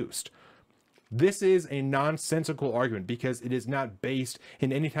introduced. This is a nonsensical argument because it is not based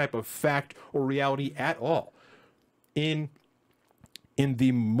in any type of fact or reality at all. In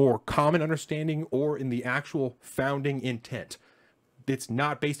the more common understanding or in the actual founding intent. It's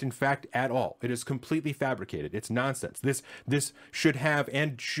not based in fact at all. It is completely fabricated. It's nonsense. This should have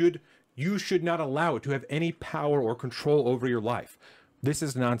you should not allow it to have any power or control over your life. This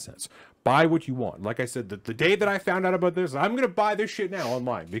is nonsense. Buy what you want. Like I said, the day that I found out about this, I'm going to buy this shit now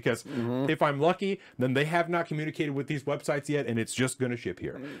online because if I'm lucky, then they have not communicated with these websites yet and it's just going to ship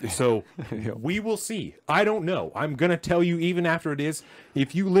here. So we will see. I don't know. I'm going to tell you even after it is,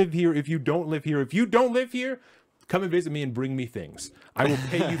 if you live here, if you don't live here, if you don't live here, come and visit me and bring me things. I will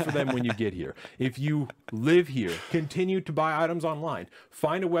pay you for them when you get here. If you live here, continue to buy items online.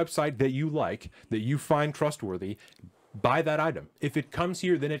 Find a website that you like, that you find trustworthy. Buy that item. If it comes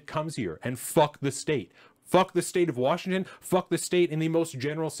here, then it comes here. And fuck the state. Fuck the state of Washington. Fuck the state in the most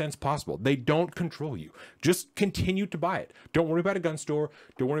general sense possible. They don't control you. Just continue to buy it. Don't worry about a gun store.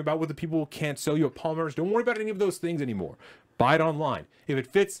 Don't worry about what the people can't sell you at Palmer's. Don't worry about any of those things anymore. Buy it online. If it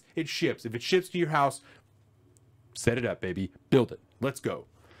fits, it ships. If it ships to your house, set it up, baby. Build it. Let's go.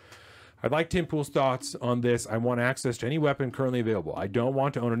 I'd like Tim Pool's thoughts on this. I want access to any weapon currently available. I don't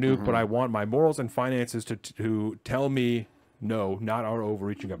want to own a nuke, but I want my morals and finances to tell me no, not our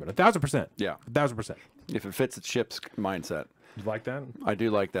overreaching government. 1,000%. Yeah. 1,000%. If it fits, it ships mindset. You like that? I do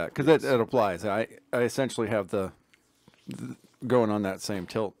like that because it applies. I essentially have the going on that same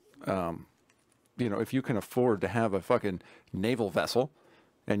tilt. If you can afford to have a fucking naval vessel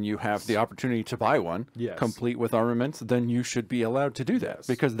and you have the opportunity to buy one, complete with armaments, then you should be allowed to do that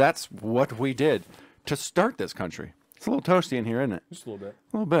because that's what we did to start this country. It's a little toasty in here, isn't it? Just a little bit.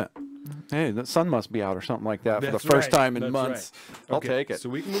 A little bit. Hey, the sun must be out or something like that for the first time in months. Right. I'll take it. So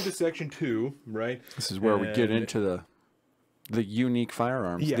we can move to section 2, right? This is where we get into the unique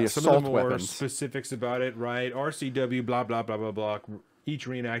firearms, the some assault of the more weapons. specifics about it, right? RCW, blah, blah, blah, blah, blah. Each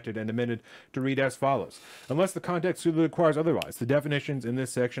reenacted and amended to read as follows. Unless the context suitably requires otherwise, the definitions in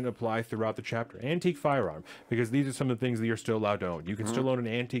this section apply throughout the chapter. Antique firearm, because these are some of the things that you're still allowed to own. You can still own an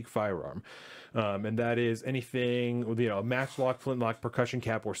antique firearm. And that is anything, a matchlock, flintlock, percussion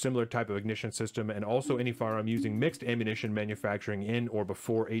cap, or similar type of ignition system, and also any firearm using mixed ammunition manufacturing in or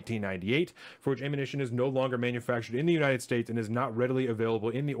before 1898, for which ammunition is no longer manufactured in the United States and is not readily available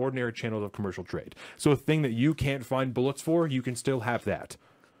in the ordinary channels of commercial trade. So a thing that you can't find bullets for, you can still have that.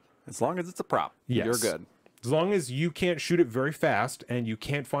 As long as it's a prop, you're good. As long as you can't shoot it very fast and you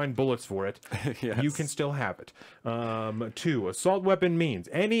can't find bullets for it, you can still have it. 2, assault weapon means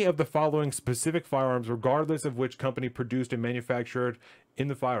any of the following specific firearms, regardless of which company produced and manufactured in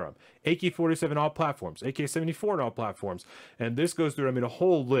the firearm. AK-47 all platforms, AK-74 in all platforms. And this goes through, a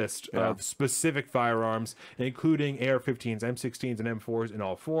whole list of specific firearms, including AR-15s, M16s, and M4s in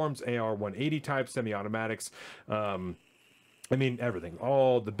all forms, AR-180 types, semi-automatics, everything.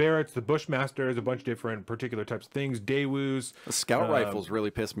 All the Barretts, the Bushmasters, a bunch of different particular types of things. Daewoo's. The scout rifles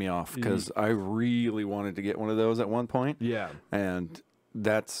really pissed me off because I really wanted to get one of those at one point. Yeah. And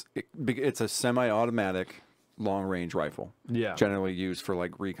it's a semi-automatic long-range rifle. Yeah. Generally used for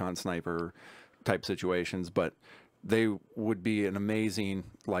like recon sniper type situations, but they would be an amazing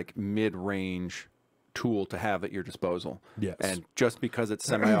like mid-range tool to have at your disposal. Yes. And just because it's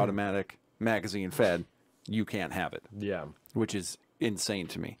semi-automatic, magazine fed, you can't have it. Yeah. Which is insane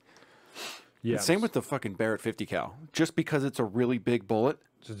to me. Yeah. Same with the fucking Barrett 50 cal. Just because it's a really big bullet,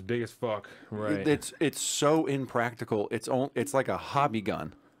 It's as big as fuck. Right. it's so impractical. It's like a hobby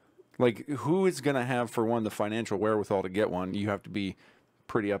gun. Like, who is gonna have, for one, the financial wherewithal to get one? You have to be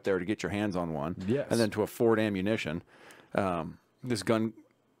pretty up there to get your hands on one. Yes. And then to afford ammunition. This gun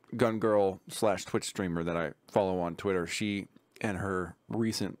girl / Twitch streamer that I follow on Twitter, she and her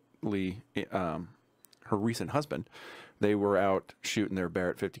recent husband, they were out shooting their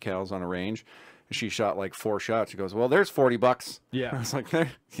Barrett 50 cals on a range. She shot like 4 shots. She goes, well, there's $40. Yeah. I was like,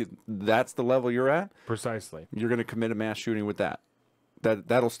 that's the level you're at? Precisely. You're going to commit a mass shooting with that.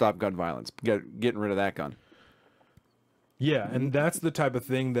 That'll stop gun violence. Getting rid of that gun. Yeah, and that's the type of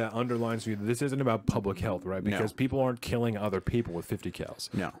thing that underlines to you that this isn't about public health, right? Because people aren't killing other people with 50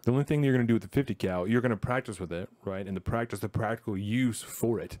 cals. No. The only thing you're going to do with the 50 cal, you're going to practice with it, right? And the practical use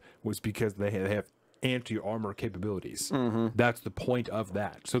for it was because they have anti-armor capabilities. That's the point of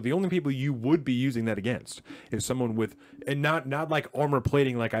that. So the only people you would be using that against is someone with, and not like armor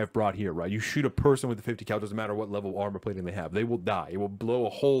plating like I've brought here, right? You shoot a person with a 50 cal, doesn't matter what level of armor plating they have. They will die. It will blow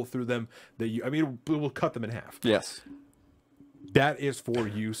a hole through them. It will cut them in half. Yes. That is for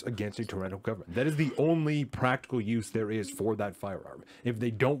use against a tyrannical government. That is the only practical use there is for that firearm. If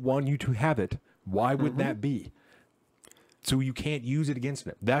they don't want you to have it, why would that be? So you can't use it against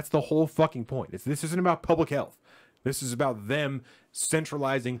them. That's the whole fucking point. This isn't about public health. This is about them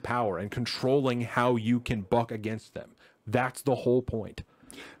centralizing power and controlling how you can buck against them. That's the whole point.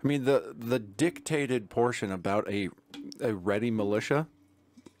 I mean, the dictated portion about a ready militia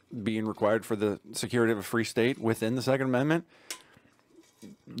being required for the security of a free state within the Second Amendment,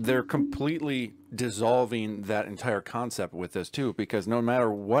 they're completely dissolving that entire concept with this too, because no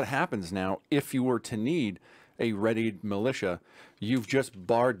matter what happens now, if you were to need a readied militia, you've just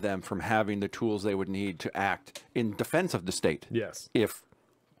barred them from having the tools they would need to act in defense of the state. Yes. If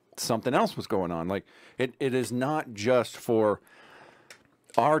something else was going on. Like, it is not just for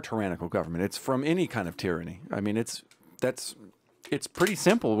our tyrannical government. It's from any kind of tyranny. I mean, it's pretty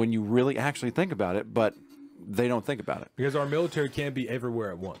simple when you really actually think about it, but they don't think about it. Because our military can't be everywhere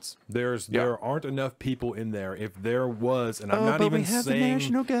at once. There aren't enough people in there. If there was, and I'm not even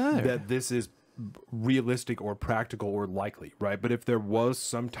saying that this is realistic or practical or likely, right? But if there was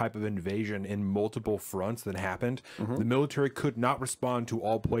some type of invasion in multiple fronts that happened, the military could not respond to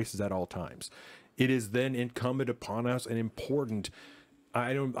all places at all times. It is then incumbent upon us and important,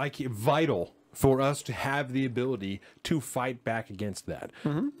 vital for us to have the ability to fight back against that.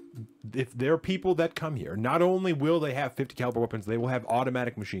 If there are people that come here, not only will they have 50 caliber weapons, they will have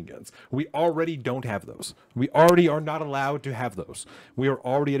automatic machine guns. We already don't have those. We already are not allowed to have those. We are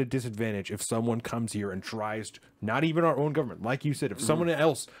already at a disadvantage if someone comes here and tries to, not even our own government, like you said, if someone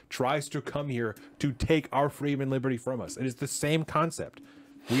else tries to come here to take our freedom and liberty from us. It is the same concept.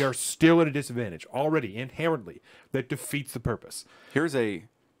 We are still at a disadvantage already, inherently, that defeats the purpose. Here's a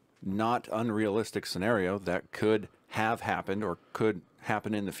not unrealistic scenario that could have happened or could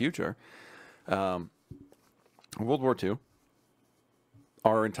happen in the future. World War II,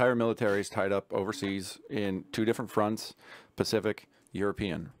 our entire military is tied up overseas in 2 different fronts, Pacific,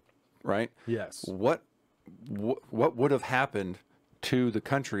 European, right? Yes. What would have happened to the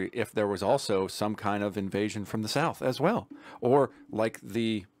country if there was also some kind of invasion from the south as well? Or like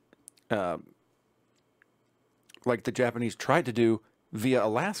the Japanese tried to do via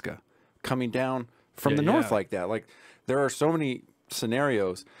Alaska, coming down from the north like that. Like, there are so many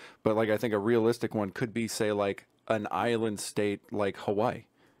scenarios, but like, I think a realistic one could be, say, like an island state like Hawaii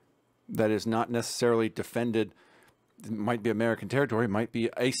that is not necessarily defended. It might be American territory, might be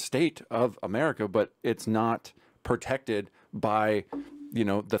a state of America, but it's not protected by, the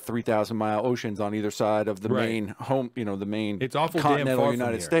 3,000-mile oceans on either side of the main home, the main It's awful continental damn far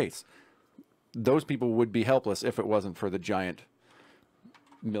United from here. States. Those people would be helpless if it wasn't for the giant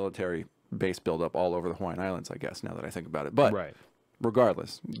military base buildup all over the Hawaiian Islands, I guess, now that I think about it. But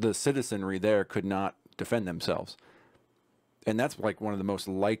regardless, the citizenry there could not defend themselves. And that's like one of the most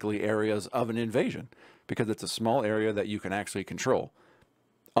likely areas of an invasion, because it's a small area that you can actually control,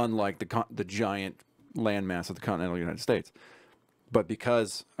 unlike the giant landmass of the continental United States. But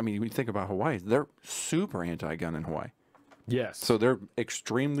because, I mean, when you think about Hawaii, they're super anti-gun in Hawaii. Yes. So they're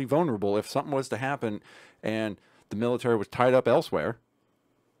extremely vulnerable. If something was to happen and the military was tied up elsewhere,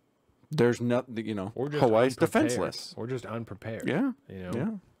 There's nothing, you know, or just Hawaii's unprepared, defenseless. or just unprepared. Yeah. You know. Yeah.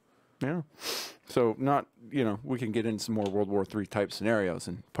 Yeah. So not, you know, we can get into some more World War III type scenarios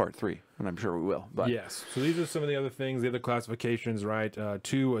in part 3, and I'm sure we will. But Yes. So these are some of the other things, the other classifications, right?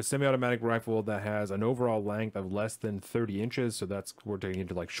 2, a semi-automatic rifle that has an overall length of less than 30 inches. So that's, we're taking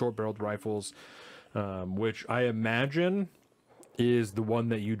into like short-barreled rifles, which I imagine is the one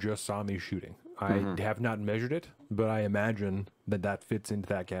that you just saw me shooting. I have not measured it, but I imagine that that fits into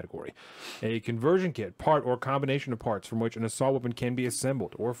that category. A conversion kit, part or combination of parts from which an assault weapon can be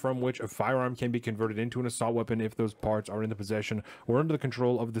assembled, or from which a firearm can be converted into an assault weapon if those parts are in the possession or under the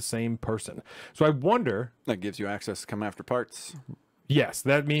control of the same person. So I wonder... that gives you access to come after parts. Yes,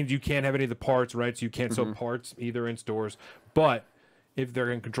 that means you can't have any of the parts, right? So you can't sell parts either in stores, but if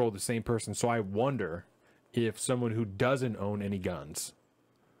they're in control of the same person. So I wonder if someone who doesn't own any guns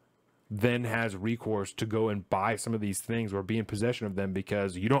then has recourse to go and buy some of these things or be in possession of them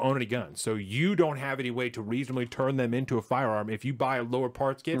because you don't own any guns. So you don't have any way to reasonably turn them into a firearm. If you buy a lower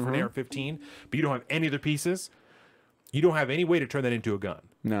parts kit for an AR-15, but you don't have any other pieces, you don't have any way to turn that into a gun.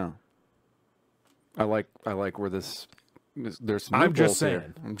 No. I like where this... There's some I'm just loopholes saying.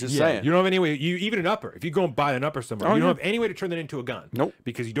 here. I'm just saying. You don't have any way. You even an upper. If you go and buy an upper somewhere, you don't have any way to turn that into a gun. Nope.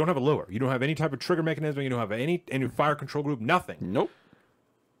 Because you don't have a lower. You don't have any type of trigger mechanism. You don't have any fire control group. Nothing. Nope.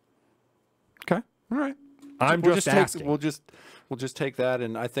 Okay. All right. I'm We'll just take- asking. we'll just take that,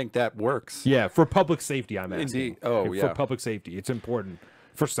 and I think that works. Yeah, for public safety, I'm asking. Indeed. Oh, For yeah. public safety, it's important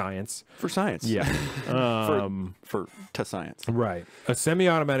for science. For science. Yeah. To science. Right. A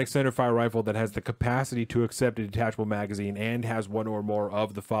semi-automatic centerfire rifle that has the capacity to accept a detachable magazine and has one or more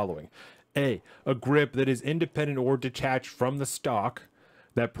of the following. A grip that is independent or detached from the stock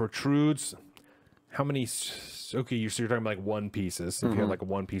that protrudes... How many... Okay, so you're talking like one pieces. If you have like a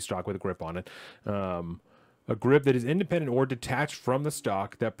one-piece stock with a grip on it. A grip that is independent or detached from the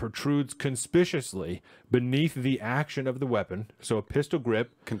stock that protrudes conspicuously beneath the action of the weapon. So a pistol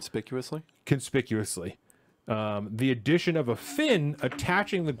grip... Conspicuously? Conspicuously. The addition of a fin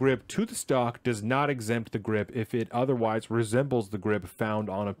attaching the grip to the stock does not exempt the grip if it otherwise resembles the grip found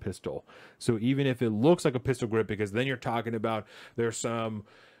on a pistol. So even if it looks like a pistol grip, because then you're talking about there's some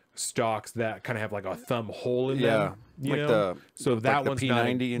stocks that kind of have like a thumb hole in them. You like know? So that like the one's P90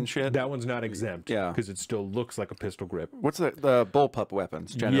 not, and shit. That one's not exempt. Yeah. Because it still looks like a pistol grip. What's the bullpup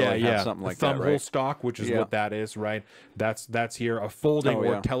weapons generally have something like thumb that, hole right? stock, which is what that is, right? That's here. A folding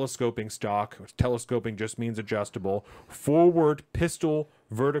or telescoping stock. Telescoping just means adjustable. Forward pistol,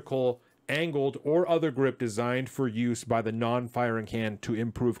 vertical, angled, or other grip designed for use by the non-firing hand to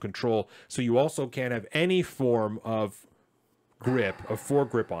improve control. So you also can't have any form of grip, a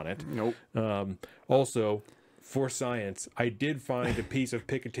foregrip on it. Nope. Also, for science, I did find a piece of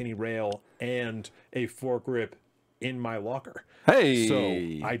Picatinny rail and a foregrip in my locker. Hey!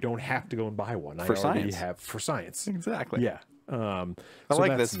 So I don't have to go and buy one. For I already science. have for science. Exactly. Yeah. I So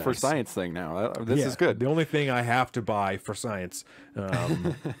like that's this for nice. science thing now. This Yeah, is good. The only thing I have to buy for science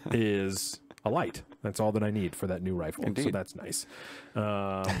is a light. That's all that I need for that new rifle. So Indeed. that's nice.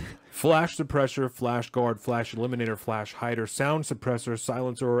 Flash suppressor, flash guard, flash eliminator, flash hider, sound suppressor,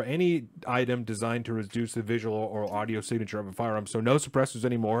 silencer, or any item designed to reduce the visual or audio signature of a firearm. So no suppressors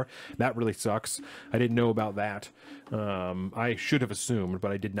anymore. That really sucks. I didn't know about that. I should have assumed,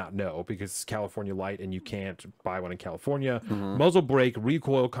 but I did not know because it's California light and you can't buy one in California. Muzzle brake,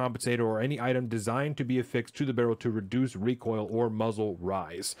 recoil compensator, or any item designed to be affixed to the barrel to reduce recoil or muzzle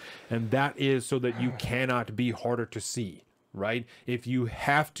rise. And that is so that you cannot be harder to see. Right? If you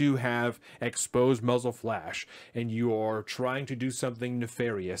have to have exposed muzzle flash and you are trying to do something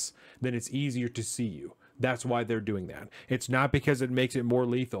nefarious, then it's easier to see you. That's why they're doing that. It's not because it makes it more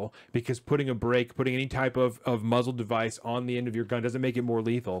lethal, because putting a brake, putting any type of muzzle device on the end of your gun doesn't make it more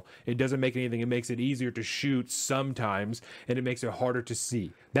lethal. It doesn't make anything. It makes it easier to shoot sometimes, and it makes it harder to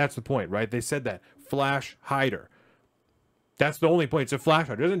see. That's the point, right? They said that. Flash hider. That's the only point. It's a flash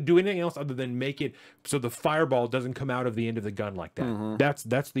hider. It doesn't do anything else other than make it so the fireball doesn't come out of the end of the gun like that.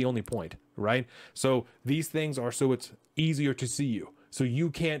 That's the only point, right? So these things are so it's easier to see you. So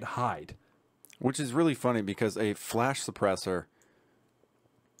you can't hide. Which is really funny because a flash suppressor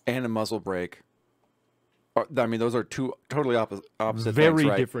and a muzzle brake, I mean, those are two totally opposite Very things,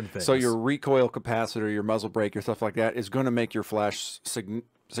 right? different things. So your recoil capacitor, your muzzle brake, your stuff like that is going to make your flash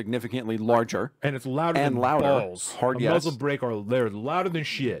significantly larger. And it's louder And than louder. balls. Hard a yes. muzzle brake they're louder than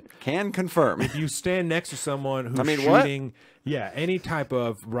shit. Can confirm. If you stand next to someone who's I mean, what? shooting Yeah, any type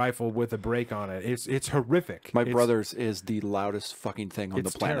of rifle with a break on it, it's horrific. My It's- brother's is the loudest fucking thing on the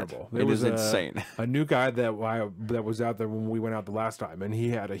It's planet. terrible. It is a, insane. A new guy that was out there when we went out the last time, and he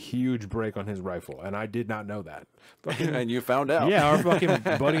had a huge break on his rifle, and I did not know that. Fucking- And you found out. yeah, our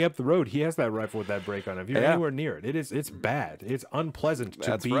fucking buddy up the road, he has that rifle with that break on it. If you're Yeah. anywhere near it, it's bad. It's unpleasant to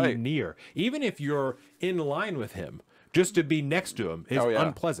That's be right. near, even if you're in line with him. Just to be next to him is Oh, yeah.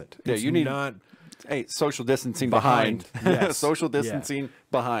 unpleasant. Yeah, It's you need- not. Hey, social distancing Behind. behind. Yes. Social Yeah. distancing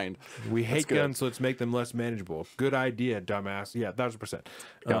behind. We That's hate good. guns, so let's make them less manageable. Good idea, dumbass. Yeah, 1,000%.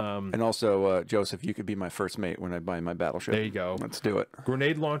 Yeah. And also, Joseph, you could be my first mate when I buy my battleship. There you go. Let's do it.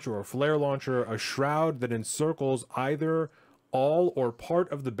 Grenade launcher or flare launcher, a shroud that encircles either all or part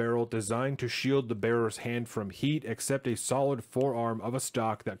of the barrel designed to shield the bearer's hand from heat, except a solid forearm of a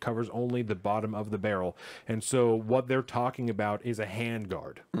stock that covers only the bottom of the barrel. And so what they're talking about is a hand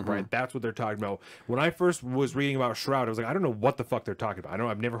guard, right? That's what they're talking about. When I first was reading about shroud, I was like, I don't know what the fuck they're talking about.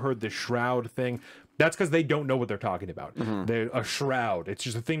 I've never heard this shroud thing. That's because they don't know what they're talking about. They're a shroud. It's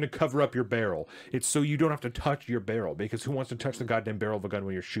just a thing to cover up your barrel. It's so you don't have to touch your barrel, because who wants to touch the goddamn barrel of a gun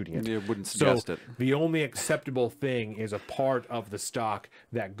when you're shooting it? You wouldn't suggest So it. the only acceptable thing is a part of the stock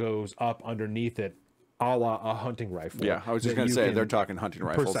that goes up underneath it, a la a hunting rifle. Yeah, I was just that going to you say, can- they're talking hunting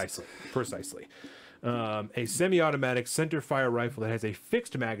rifles. Precisely. A semi-automatic center-fire rifle that has a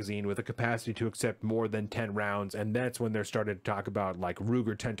fixed magazine with a capacity to accept more than 10 rounds, and that's when they're starting to talk about like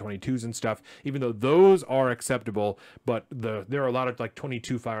Ruger 1022s and stuff. Even though those are acceptable, but there are a lot of like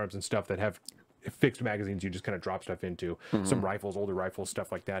 22 firearms and stuff that have fixed magazines you just kind of drop stuff into. Some rifles, older rifles,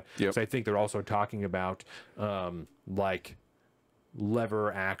 stuff like that. Yep. So I think they're also talking about like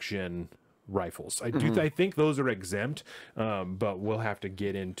lever action rifles. I think those are exempt, but we'll have to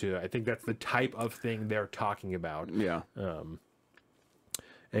get into. I think that's the type of thing they're talking about. Yeah.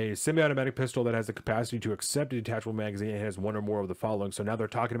 A semi-automatic pistol that has the capacity to accept a detachable magazine and has one or more of the following. So now they're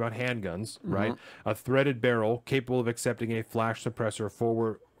talking about handguns, right? A threaded barrel capable of accepting a flash suppressor,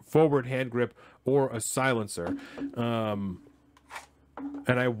 forward hand grip, or a silencer. And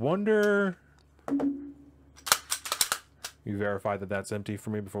I wonder. You verify that that's empty for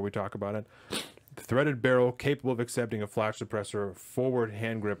me before we talk about it. The threaded barrel capable of accepting a flash suppressor, forward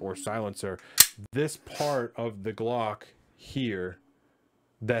hand grip, or silencer. This part of the Glock here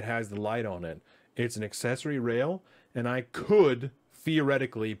that has the light on it, it's an accessory rail, and I could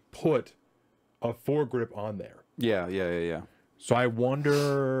theoretically put a foregrip on there. Yeah. So I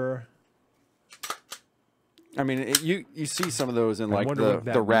wonder. I mean, you see some of those in like wonder what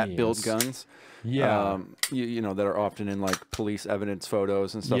that the rat build means. guns. Yeah. You know, that are often in like police evidence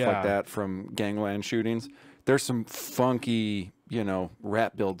photos and stuff Yeah. like that from gangland shootings. There's some funky,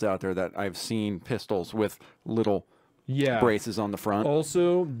 rat builds out there that I've seen pistols with little Yeah. braces on the front.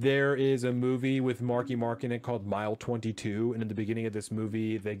 Also, there is a movie with Marky Mark in it called Mile 22, and in the beginning of this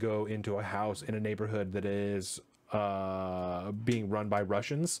movie, they go into a house in a neighborhood that is being run by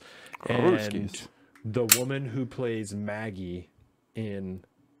Russians, and Ruskies. the woman who plays Maggie in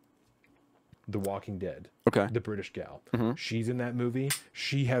The Walking Dead, Okay. the British gal, she's in that movie.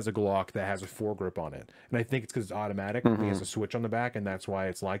 She has a Glock that has a foregrip on it, and I think it's because it's automatic. It has a switch on the back, and that's why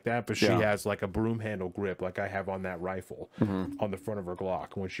it's like that. But she Yeah. has like a broom handle grip, like I have on that rifle, on the front of her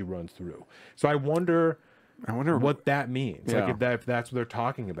Glock when she runs through. So I wonder what that means. Yeah. Like if that's what they're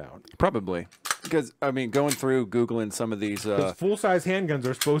talking about. Probably. Because, I mean, going through, Googling some of these. Because full-size handguns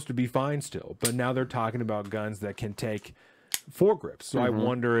are supposed to be fine still, but now they're talking about guns that can take foregrips. So I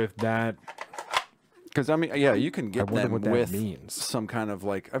wonder if that. Because, I mean, yeah, you can get wonder them what that with means. some kind of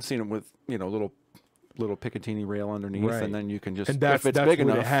like, I've seen them with, little Picatinny rail underneath, Right. and then you can just, And that's- if it's that's big what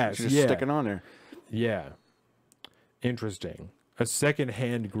it enough, has, you just yeah. stick it on there. Yeah. Interesting. A second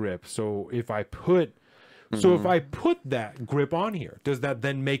hand grip. So if I put that grip on here, does that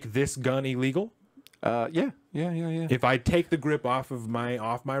then make this gun illegal? Yeah. If I take the grip off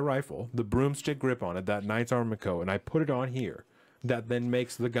my rifle, the broomstick grip on it, that Knight's Armico, and I put it on here, that then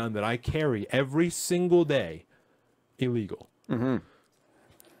makes the gun that I carry every single day illegal.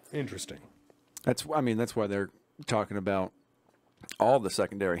 Interesting. That's why they're talking about all the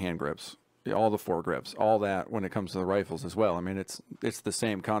secondary hand grips, all the foregrips, all that when it comes to the rifles as well. I mean, it's the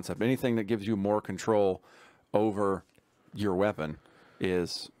same concept. Anything that gives you more control over your weapon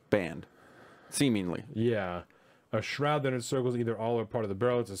is banned, seemingly. Yeah. A shroud that encircles either all or part of the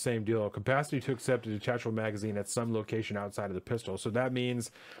barrel. It's the same deal. Capacity to accept a detachable magazine at some location outside of the pistol. So that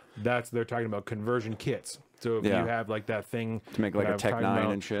means they're talking about conversion kits. So if Yeah. you have like that thing To make like that I a was Tech talking 9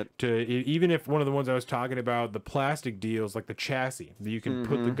 about, and shit. even if one of the ones I was talking about, the plastic deals, like the chassis that you can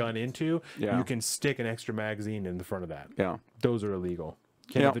put the gun into, Yeah. you can stick an extra magazine in the front of that. Yeah. Those are illegal.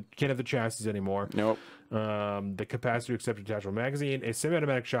 Can't have the chassis anymore. Nope. The capacity to accept a detachable magazine, a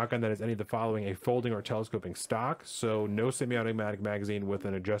semi-automatic shotgun that is any of the following: a folding or telescoping stock, so no semi-automatic magazine with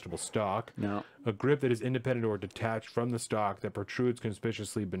an adjustable stock. No. A grip that is independent or detached from the stock that protrudes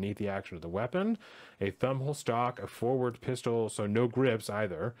conspicuously beneath the action of the weapon. A thumbhole stock, a forward pistol, so no grips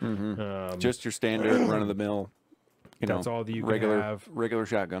either. Just your standard run-of-the-mill. That's all that you can have. Regular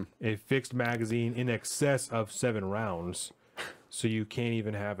shotgun. A fixed magazine in excess of 7 rounds. So you can't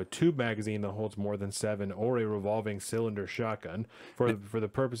even have a tube magazine that holds more than 7, or a revolving cylinder shotgun for the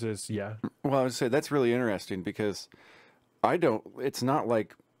purposes. Yeah. Well, I would say that's really interesting because it's not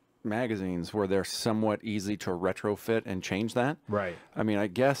like magazines where they're somewhat easy to retrofit and change that. Right. I mean, I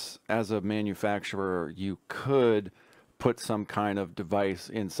guess as a manufacturer, you could put some kind of device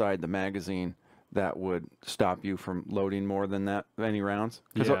inside the magazine that would stop you from loading more than that any rounds.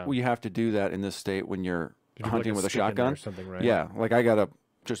 Because we have to do that in this state when you're hunting with a shotgun or something, right? Yeah, like I got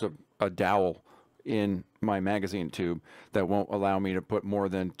just a dowel in my magazine tube that won't allow me to put more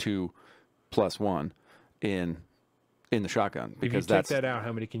than 2+1 in the shotgun, because if you take that out,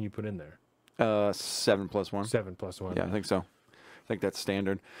 how many can you put in there? 7+1. 7+1. Yeah, I think so. I think that's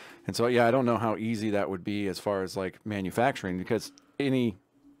standard. And so I don't know how easy that would be as far as like manufacturing, because I'm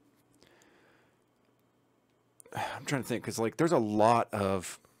trying to think, because like there's a lot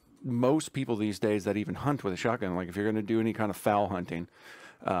of most people these days that even hunt with a shotgun. Like if you're going to do any kind of foul hunting,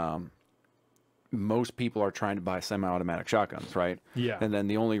 most people are trying to buy semi-automatic shotguns, right? Yeah. And then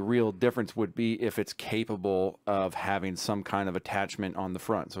the only real difference would be if it's capable of having some kind of attachment on the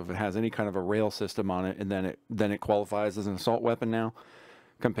front. So if it has any kind of a rail system on it, and then it qualifies as an assault weapon now,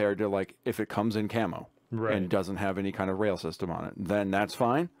 compared to like if it comes in camo and doesn't have any kind of rail system on it, then that's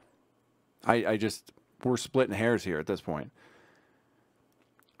fine. We're splitting hairs here at this point.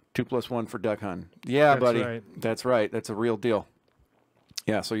 2+1 for duck hunting. Yeah, That's buddy. right. That's right. That's a real deal.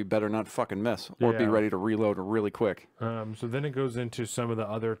 Yeah, so you better not fucking miss, or be ready to reload really quick. So then it goes into some of the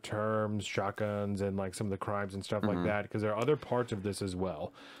other terms, shotguns, and like some of the crimes and stuff like that, because there are other parts of this as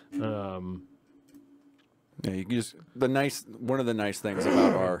well. Yeah, you can one of the nice things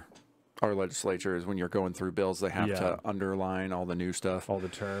about our legislature is when you're going through bills, they have to underline all the new stuff, all the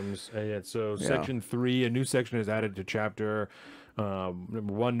terms. So Section 3, a new section is added to chapter.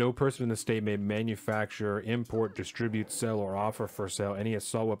 Number 1, no person in the state may manufacture, import, distribute, sell, or offer for sale any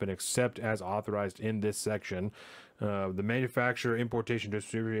assault weapon except as authorized in this section. The manufacture, importation,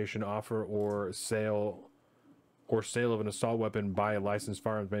 distribution, offer, or sale of an assault weapon by a licensed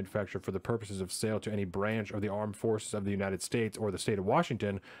firearms manufacturer for the purposes of sale to any branch of the armed forces of the United States or the state of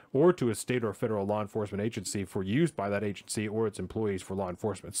Washington, or to a state or federal law enforcement agency for use by that agency or its employees for law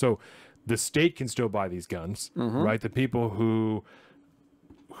enforcement. So the state can still buy these guns, right? The people who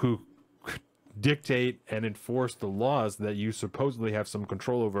dictate and enforce the laws that you supposedly have some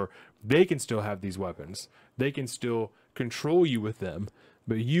control over, they can still have these weapons. They can still control you with them,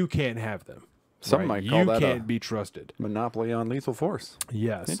 but you can't have them. Some might call that you can't be trusted. Monopoly on lethal force.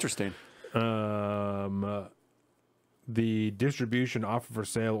 Yes. Interesting. The distribution, offer for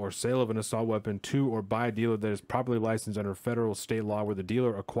sale, or sale of an assault weapon to or by a dealer that is properly licensed under federal state law, where the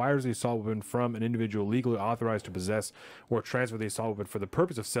dealer acquires the assault weapon from an individual legally authorized to possess or transfer the assault weapon for the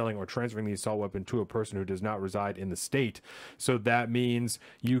purpose of selling or transferring the assault weapon to a person who does not reside in the state. So that means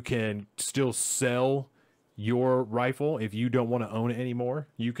you can still sell your rifle. If you don't want to own it anymore,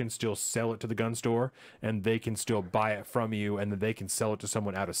 you can still sell it to the gun store, and they can still buy it from you, and then they can sell it to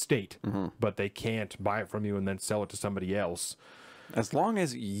someone out of state, but they can't buy it from you and then sell it to somebody else. As long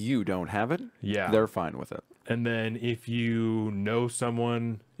as you don't have it, they're fine with it. And then if you know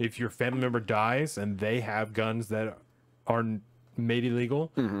someone, if your family member dies and they have guns that are made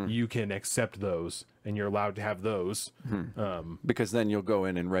illegal, you can accept those, and you're allowed to have those. Because then you'll go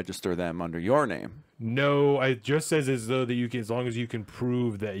in and register them under your name. No, it just says as though that you can, as long as you can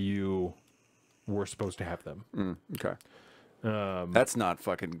prove that you were supposed to have them. Okay. That's not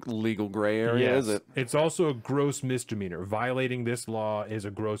fucking legal gray area, is it? It's also a gross misdemeanor. Violating this law is a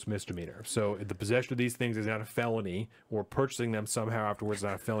gross misdemeanor. So the possession of these things is not a felony, or purchasing them somehow afterwards is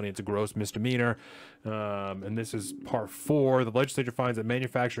not a felony. It's a gross misdemeanor. And this is part 4. The legislature finds that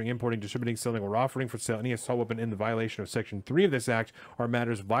manufacturing, importing, distributing, selling, or offering for sale any assault weapon in the violation of Section 3 of this act are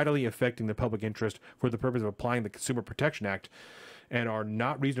matters vitally affecting the public interest for the purpose of applying the Consumer Protection Act, and are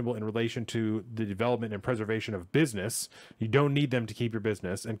not reasonable in relation to the development and preservation of business. You don't need them to keep your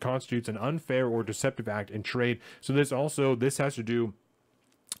business, and constitutes an unfair or deceptive act in trade. So this has to do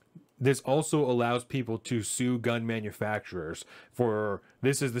this also allows people to sue gun manufacturers for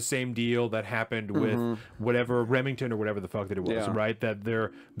this is the same deal that happened with whatever Remington or whatever the fuck that it was, right? That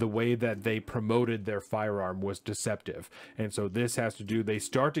the way that they promoted their firearm was deceptive. And so this has to do, they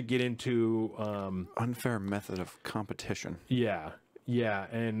start to get into unfair method of competition. Yeah.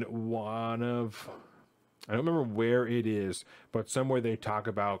 And one of, I don't remember where it is, but somewhere they talk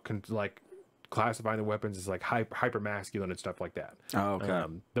about like classifying the weapons as like hyper masculine and stuff like that. Oh, okay.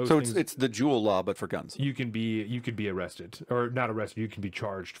 Those So things, it's the Jewel law, but for guns. you can be arrested, or not arrested. You can be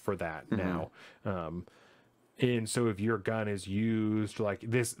charged for that now. And so if your gun is used like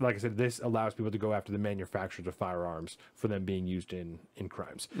this, like I said, this allows people to go after the manufacturers of firearms for them being used in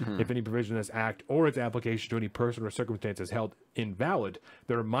crimes. If any provision of this act or its application to any person or circumstance is held invalid,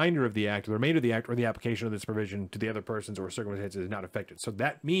 the remainder of the act, or the application of this provision to the other persons or circumstances is not affected. So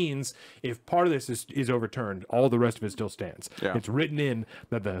that means if part of this is overturned, all the rest of it still stands. Yeah. It's written in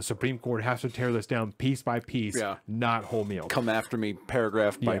that the Supreme Court has to tear this down piece by piece, not whole meal. Come after me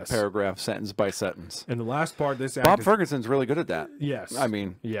paragraph by paragraph, sentence by sentence. And the last part, this act Bob Ferguson's really good at that. Yes. I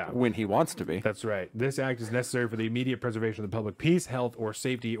mean, when he wants to be. That's right. This act is necessary for the immediate preservation of the public peace, health, or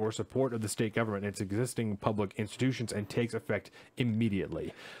safety, or support of the state government and its existing public institutions, and takes effect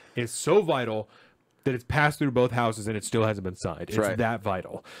immediately. It's so vital that it's passed through both houses and it still hasn't been signed. It's that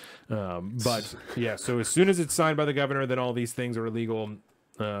vital. But yeah, so as soon as it's signed by the governor, then all these things are illegal.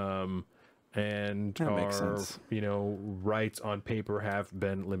 And That makes our, sense. rights on paper have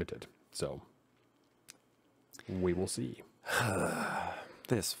been limited. So we will see.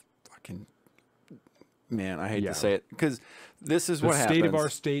 This fucking man, I hate to say it, because this is what happens. The state of our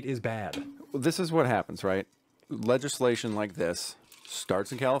state is bad. This is what happens, right? Legislation like this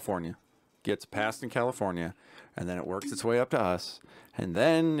starts in California, gets passed in California, and then it works its way up to us, and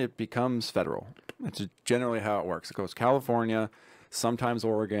then it becomes federal. That's generally how it works. It goes California, sometimes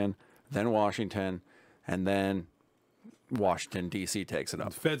Oregon, then Washington, and then Washington, D.C. takes it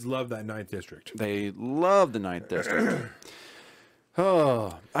up. The feds love that 9th district. They love the 9th district.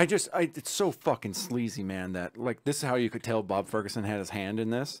 It's so fucking sleazy, man, that, like, this is how you could tell Bob Ferguson had his hand in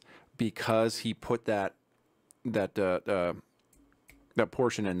this, because he put that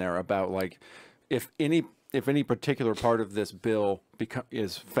portion in there about, like, if any particular part of this bill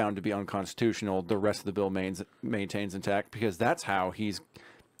is found to be unconstitutional, the rest of the bill maintains intact, because that's how he's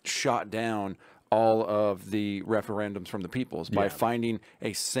shot down all of the referendums from the peoples, by finding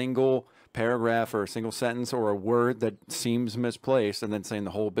a single paragraph or a single sentence or a word that seems misplaced and then saying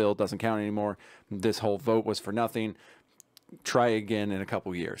the whole bill doesn't count anymore. This whole vote was for nothing. Try again in a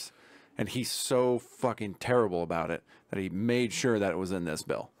couple years. And he's so fucking terrible about it that he made sure that it was in this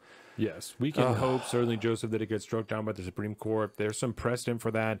bill. Yes, we can hope, certainly, Joseph, that it gets struck down by the Supreme Court. There's some precedent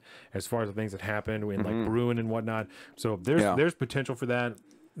for that as far as the things that happened in like Bruin and whatnot. So there's potential for that.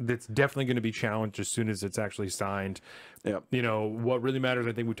 That's definitely going to be challenged as soon as it's actually signed. Yep. What really matters,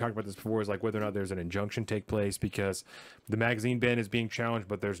 I think we talked about this before, is like whether or not there's an injunction take place, because the magazine ban is being challenged,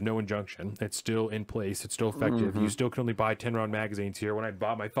 but there's no injunction. It's still in place. It's still effective. You still can only buy 10-round magazines here. When I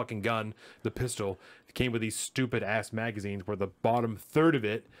bought my fucking gun, the pistol, it came with these stupid ass magazines where the bottom third of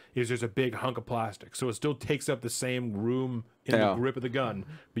it is just a big hunk of plastic. So it still takes up the same room in the grip of the gun,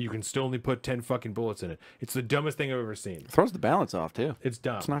 but you can still only put 10 fucking bullets in it. It's the dumbest thing I've ever seen. Throws the balance off, too. It's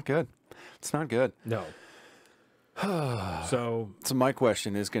dumb. It's not good. It's not good. No. So my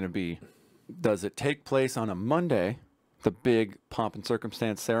question is going to be, does it take place on a Monday, the big pomp and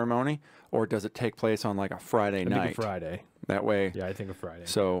circumstance ceremony, or does it take place on like a Friday night? I think a Friday. That way. Yeah, I think a Friday.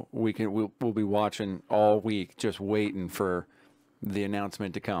 So we'll be watching all week, just waiting for the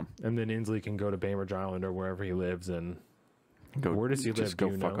announcement to come. And then Inslee can go to Bainbridge Island or wherever he lives and where does he live? Just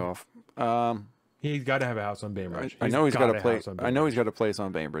go fuck off. He's got to have a house on Bainbridge. I know he's got a place. I know he's got a place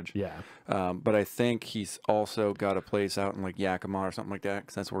on Bainbridge. Yeah. But I think he's also got a place out in like Yakima or something like that,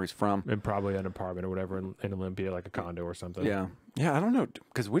 because that's where he's from. And probably an apartment or whatever in Olympia, like a condo or something. Yeah. Yeah, I don't know,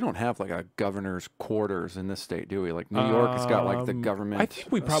 because we don't have like a governor's quarters in this state, do we? Like New York has got like the government. I think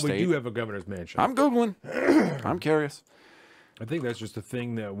we probably estate. do have a governor's mansion. I'm Googling. I'm curious. I think that's just a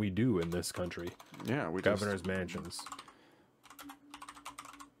thing that we do in this country. Yeah, we governor's mansions.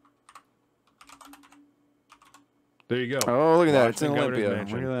 There you go. Oh, look at that. It's in Washington Governor's Olympia.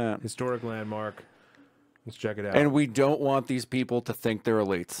 Mansion. Look at that. Historic landmark. Let's check it out. And we don't want these people to think they're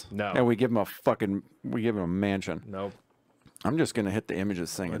elites. No. And we give them a mansion. Nope. I'm just going to hit the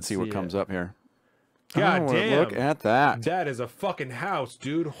images thing and see what comes up here. God damn. Look at that. That is a fucking house,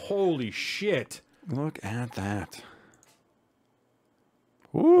 dude. Holy shit. Look at that.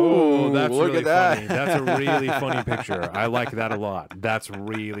 Ooh, Ooh, that's look really at that. funny. That's a really funny picture. I like that a lot. That's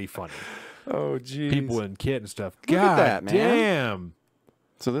really funny. Oh, geez. People in kit and stuff. Look God at that, man. damn.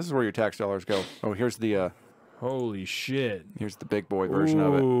 So this is where your tax dollars go. Oh, here's the Holy shit. here's the big boy version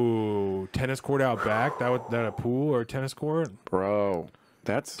of it. Ooh, tennis court out back? That a pool or a tennis court? Bro,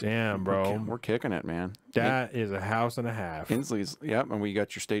 that's Damn, bro. We're kicking it, man. That is a house and a half. Inslee's, yep, and we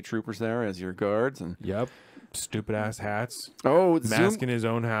got your state troopers there as your guards, and Yep. Stupid ass hats. oh, Mask in his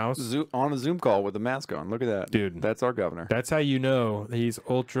own house. On a Zoom call with a mask on. Look at that, Dude. That's our governor. That's how you know he's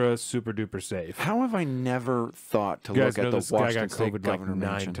ultra super duper safe. How have I never thought to You guys look know at the this guy Washington got State COVID like governor 9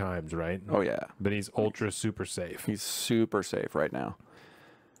 mansion? times, right? Oh yeah, But he's ultra super safe. he's super safe right now.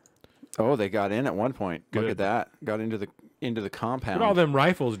 Oh, they got in at one point. Look Good. at that. Got into the Look at compound. all them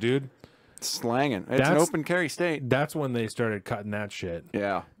rifles, dude. Slanging. It's an That's- open carry state. That's when they started cutting that shit.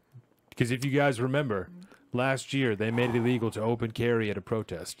 Yeah. Because if you guys remember, last year they made it illegal to open carry at a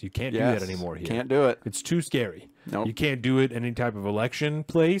protest. You can't do Yes. that anymore here. Can't do it. It's too scary. Nope. You can't do it any type of election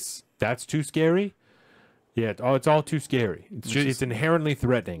place. That's too scary. Yeah, it's all too scary. It's inherently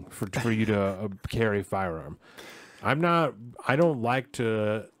threatening for you to carry a firearm. I don't like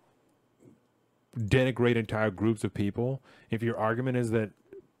to denigrate entire groups of people. If your argument is that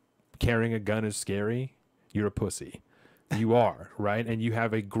carrying a gun is scary, you're a pussy. You are, right? And you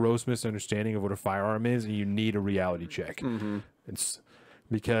have a gross misunderstanding of what a firearm is, and you need a reality check. It's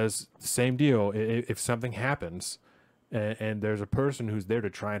because same deal. If something happens and there's a person who's there to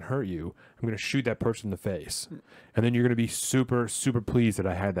try and hurt you, I'm going to shoot that person in the face. And then you're going to be super, super pleased that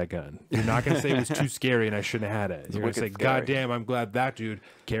I had that gun. You're not going to say it was too scary and I shouldn't have had it. You're going to say, wicked scary. God damn, I'm glad that dude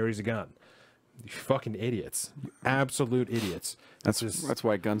carries a gun. You fucking idiots. You absolute idiots. That's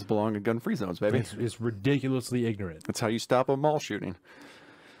why guns belong in gun-free zones, baby. It's ridiculously ignorant. That's how you stop a mall shooting.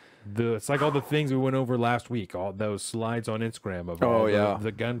 It's like all the things we went over last week, all those slides on Instagram of Oh, all yeah.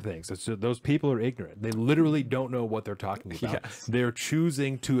 the gun things. Those people are ignorant. They literally don't know what they're talking about. Yes. They're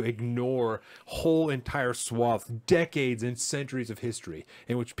choosing to ignore whole entire swaths, decades and centuries of history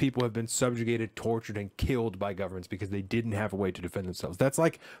in which people have been subjugated, tortured, and killed by governments because they didn't have a way to defend themselves. That's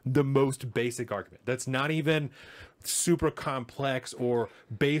like the most basic argument. That's not even super complex or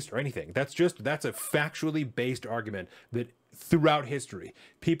based or anything. That's a factually based argument that throughout history,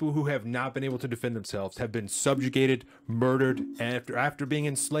 people who have not been able to defend themselves have been subjugated, murdered, after being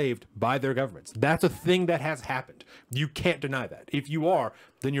enslaved by their governments. That's a thing that has happened. You can't deny that. If you are,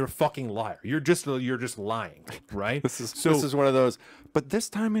 then you're a fucking liar. You're just lying, right? This is one of those. But this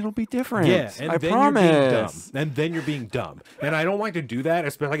time it'll be different. Yeah, and I then promise. you're being dumb. And then you're being dumb. And I don't like to do that,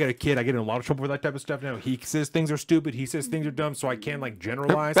 especially I got a kid. I get in a lot of trouble for that type of stuff now. He says things are stupid. He says things are dumb, so I can't like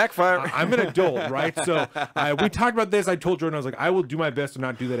generalize. Backfire. I'm an adult, right? So we talked about this. I told Jordan, I was like, I will do my best to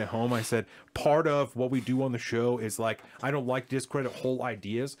not do that at home. I said, part of what we do on the show is like, I don't like to discredit whole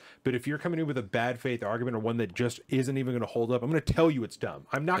ideas, but if you're coming in with a bad faith argument or one that just isn't even going to hold up, I'm going to tell you it's dumb.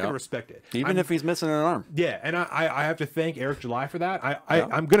 I'm not going to respect it. Even if he's missing an arm. Yeah, and I have to thank Eric July for that.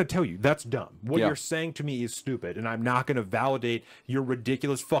 I'm going to tell you, that's dumb. What you're saying to me is stupid, and I'm not going to validate your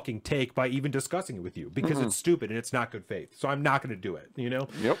ridiculous fucking take by even discussing it with you because it's stupid and it's not good faith. So I'm not going to do it, you know?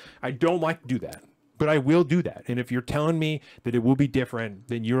 Yep. I don't like to do that. But I will do that. And if you're telling me that it will be different,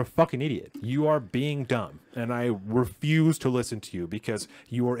 then you're a fucking idiot. You are being dumb. And I refuse to listen to you because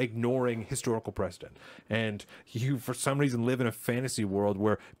you are ignoring historical precedent. And you, for some reason, live in a fantasy world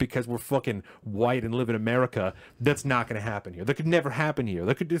where because we're fucking white and live in America, that's not going to happen here. That could never happen here.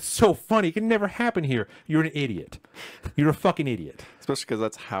 It's so funny. It could never happen here. You're an idiot. You're a fucking idiot. Especially because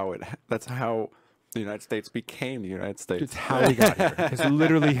that's how the United States became the United States. It's how we got here. It's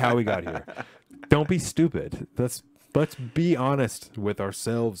literally how we got here. Don't be stupid. Let's be honest with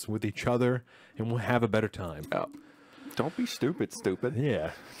ourselves, with each other, and we'll have a better time. Oh. Don't be stupid.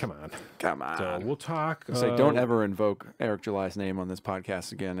 Yeah, come on. Come on. So we'll talk. Say, don't ever invoke Eric July's name on this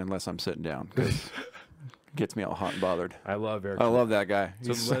podcast again unless I'm sitting down. Because it gets me all hot and bothered. I love Eric. I love that guy. So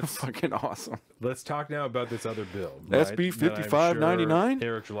He's so fucking awesome. Let's talk now about this other bill. SB 5599?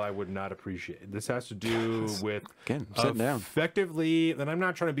 Eric July would not appreciate. This has to do with Again, sitting down. effectively, and I'm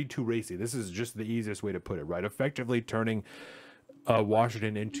not trying to be too racy. This is just the easiest way to put it, right? Effectively turning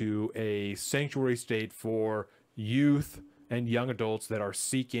Washington into a sanctuary state for youth and young adults that are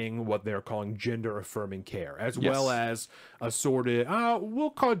seeking what they're calling gender affirming care, as well as assorted,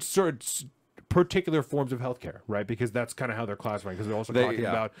 we'll call it particular forms of healthcare, right? Because that's kind of how they're classifying. Because they're also talking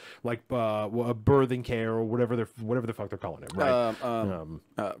about like birthing care or whatever the fuck they're calling it, right?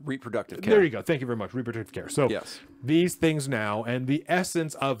 Reproductive care. There you go. Thank you very much. Reproductive care. So Yes. these things now, and the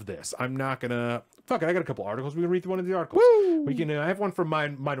essence of this, I'm not gonna fuck it, I got a couple articles. We can read one of the articles. Woo! We can. I have one from my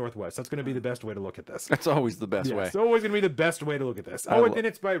Northwest. That's going to be the best way to look at this. That's always the best way. It's always going to be the best way to look at this. And then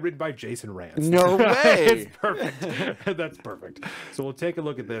it's written by Jason Rance. No way. It's perfect. That's perfect. So we'll take a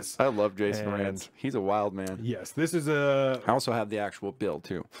look at this. I love Jason Rance. He's a wild man. Yes, this is a. I also have the actual bill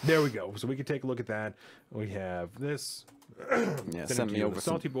too. There we go. So we can take a look at that. We have this. Yeah, send me over the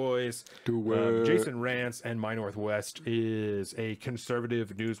Salty Boys. Jason Rance and My Northwest is a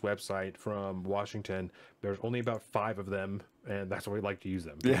conservative news website from Washington. There's only about 5 of them, and that's why we like to use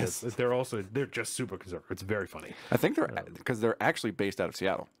them. Yes, they're just super conservative. It's very funny. I think because they're actually based out of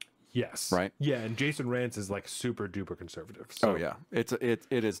Seattle. Yes. Right. Yeah, and Jason Rance is like super duper conservative. So. Oh yeah, it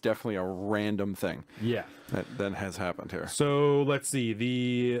is definitely a random thing. Yeah, that has happened here. So let's see.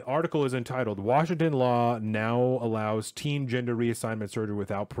 The article is entitled "Washington Law Now Allows Teen Gender Reassignment Surgery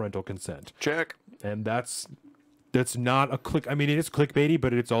Without Parental Consent." Check. And that's not a click. I mean, it is clickbaity,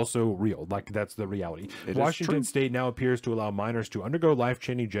 but it's also real. Like, that's the reality. Washington State now appears to allow minors to undergo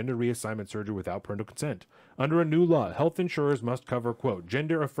life-changing gender reassignment surgery without parental consent. Under a new law, health insurers must cover, quote,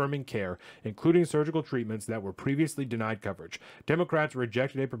 gender-affirming care, including surgical treatments that were previously denied coverage. Democrats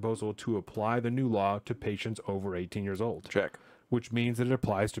rejected a proposal to apply the new law to patients over 18 years old. Check. Which means that it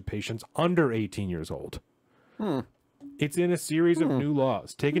applies to patients under 18 years old. It's in a series of new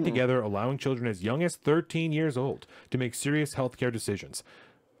laws taken together, allowing children as young as 13 years old to make serious healthcare decisions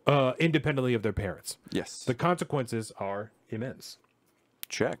independently of their parents. Yes. The consequences are immense.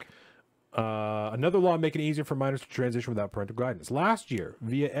 Check. Another law making it easier for minors to transition without parental guidance. Last year,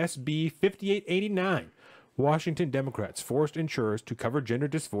 via SB 5889, Washington Democrats forced insurers to cover gender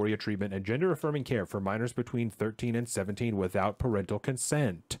dysphoria treatment and gender-affirming care for minors between 13 and 17 without parental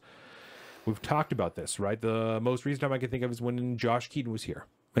consent. We've talked about this, right? The most recent time I can think of is when Josh Keaton was here.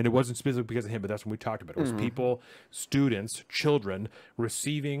 And it wasn't specifically because of him, but that's when we talked about it. It was people, students, children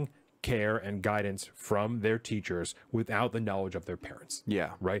receiving care and guidance from their teachers without the knowledge of their parents.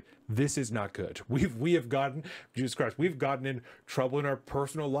 Yeah. Right? This is not good. We have gotten, Jesus Christ, we've gotten in trouble in our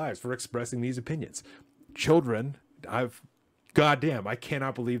personal lives for expressing these opinions. Children, goddamn, I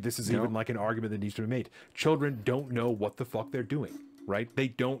cannot believe this is even like an argument that needs to be made. Children don't know what the fuck they're doing. Right? They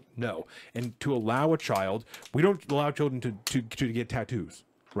don't know. And to allow a child, we don't allow children to get tattoos,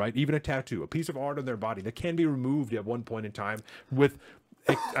 right? Even a tattoo, a piece of art on their body that can be removed at one point in time with,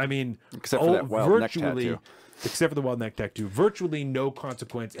 I mean, except for that wild neck tattoo. Except for the wild neck tattoo, virtually no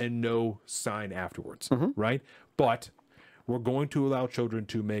consequence and no sign afterwards, right? But we're going to allow children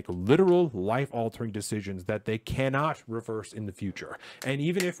to make literal life-altering decisions that they cannot reverse in the future. And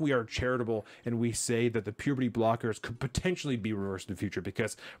even if we are charitable and we say that the puberty blockers could potentially be reversed in the future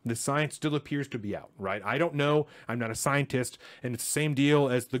because the science still appears to be out, right? I don't know. I'm not a scientist. And it's the same deal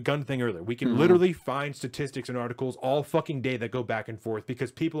as the gun thing earlier. We can literally find statistics and articles all fucking day that go back and forth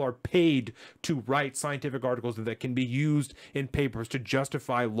because people are paid to write scientific articles that can be used in papers to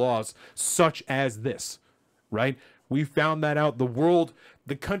justify laws such as this, right? We found that out. The world,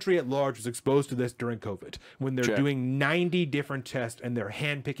 the country at large was exposed to this during COVID when they're doing 90 different tests and they're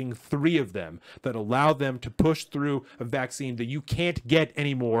handpicking 3 of them that allow them to push through a vaccine that you can't get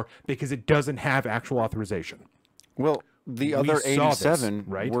anymore because it doesn't have actual authorization. Well, the other 87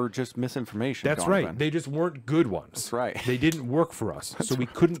 right? were just misinformation. That's right. They just weren't good ones. That's right. They didn't work for us, so we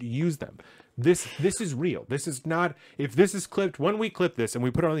couldn't use them. This is real. This is not, if this is clipped, when we clip this and we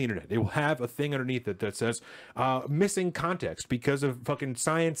put it on the internet, it will have a thing underneath it that says missing context because of fucking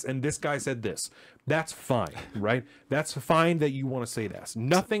science and this guy said this. That's fine, right? That's fine that you want to say that.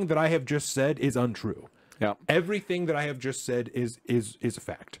 Nothing that I have just said is untrue. Yeah. Everything that I have just said is a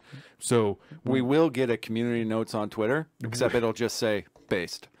fact. So we will get a community notes on Twitter, except it'll just say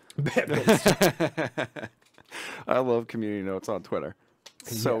based. I love community notes on Twitter.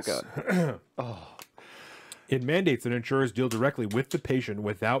 So good. It mandates that insurers deal directly with the patient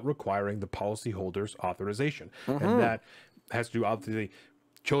without requiring the policyholder's authorization. And that has to do, obviously,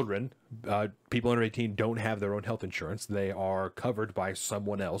 children, people under 18 don't have their own health insurance. They are covered by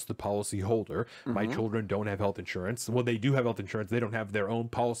someone else, the policyholder. My children don't have health insurance. Well, they do have health insurance. They don't have their own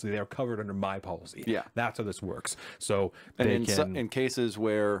policy. They are covered under my policy. Yeah. That's how this works. So and in cases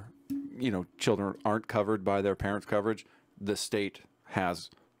where, children aren't covered by their parents' coverage, the state has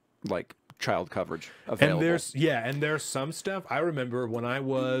like child coverage available. And there's some stuff. I remember when I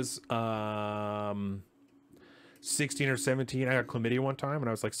was 16 or 17, I got chlamydia one time when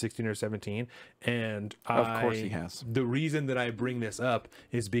I was like 16 or 17. And of course he has. The reason that I bring this up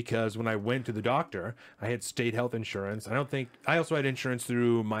is because when I went to the doctor, I had state health insurance. I also had insurance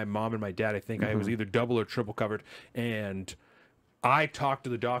through my mom and my dad. I think I was either double or triple covered. And I talked to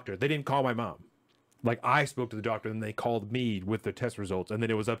the doctor. They didn't call my mom. Like I spoke to the doctor, and they called me with the test results, and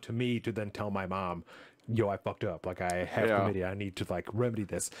then it was up to me to then tell my mom, "Yo, I fucked up. Like I have chlamydia. I need to like remedy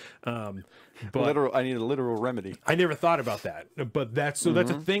this." But I need a literal remedy. I never thought about that. But that's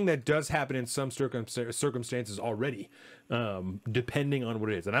that's a thing that does happen in some circumstances already, depending on what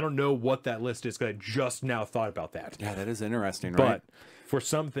it is. And I don't know what that list is because I just now thought about that. Yeah, that is interesting, right? But for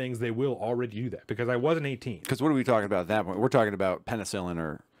some things, they will already do that because I wasn't 18. Because what are we talking about at that point? We're talking about penicillin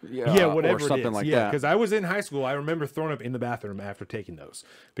or whatever or something it is. like yeah, that. because I was in high school. I remember throwing up in the bathroom after taking those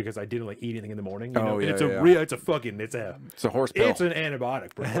because I didn't like eat anything in the morning. You know? It's a horse pill. It's an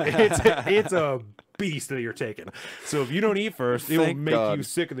antibiotic, bro. it's a beast that you're taking. So if you don't eat first, it will make you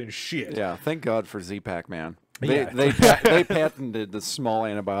sicker than shit. Yeah, thank God for Z-Pack, man. Yeah. They patented the small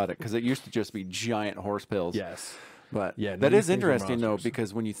antibiotic because it used to just be giant horse pills. Yes. But Yeah, that these is things are interesting though, monsters.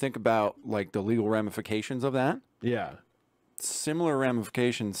 because when you think about like the legal ramifications of that, Yeah. similar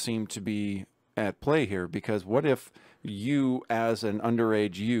ramifications seem to be at play here. Because what if you, as an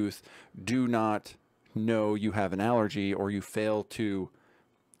underage youth, do not know you have an allergy, or you fail to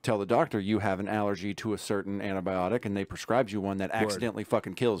tell the doctor you have an allergy to a certain antibiotic, and they prescribe you one that accidentally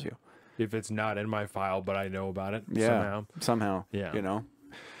fucking kills you? If it's not in my file, but I know about it somehow. Yeah. You know,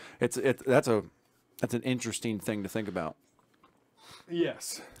 that's an interesting thing to think about.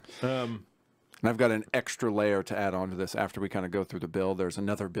 Yes. And I've got an extra layer to add on to this after we kind of go through the bill. There's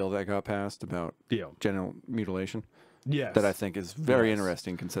another bill that got passed about genital mutilation. Yes. That I think is very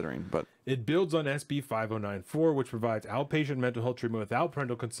interesting considering. But it builds on SB 5094, which provides outpatient mental health treatment without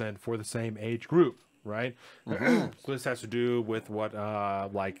parental consent for the same age group. Right. So this has to do with what,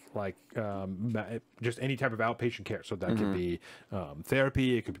 just any type of outpatient care. So that could be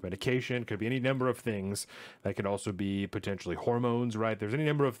therapy, it could be medication, it could be any number of things. That could also be potentially hormones. Right. There's any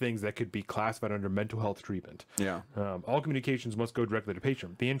number of things that could be classified under mental health treatment. Yeah. All communications must go directly to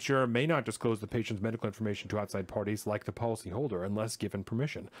patient. The insurer may not disclose the patient's medical information to outside parties like the policyholder unless given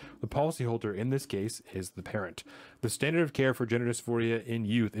permission. The policyholder in this case is the parent. The standard of care for gender dysphoria in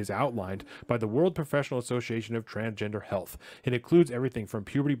youth is outlined by the World Professional Association of Transgender Health. It includes everything from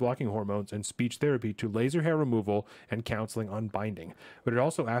puberty blocking hormones and speech therapy to laser hair removal and counseling on binding. But it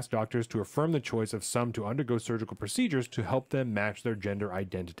also asks doctors to affirm the choice of some to undergo surgical procedures to help them match their gender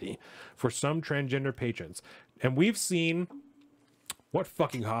identity. For some transgender patients, and we've seen, what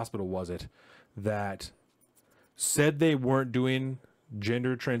fucking hospital was it that said they weren't doing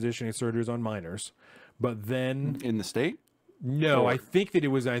gender transitioning surgeries on minors, but then in the state? No, I think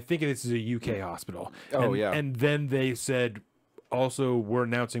this is a UK hospital. And then they said also we're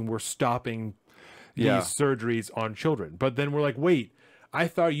announcing we're stopping these surgeries on children. But then we're like, wait, I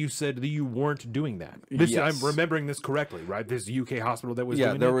thought you said that you weren't doing that. I'm remembering this correctly, right? This UK hospital that was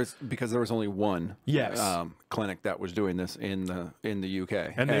doing that? Because there was only one clinic that was doing this in the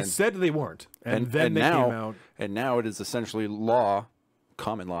UK. And they said they weren't. And then they came out. And now it is essentially law,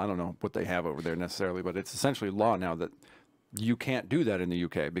 common law. I don't know what they have over there necessarily, but it's essentially law now that you can't do that in the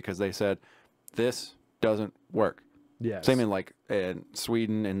UK because they said this doesn't work. Yes. Same in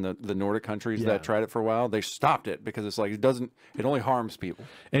Sweden and the Nordic countries that tried it for a while. They stopped it because it's like it only harms people.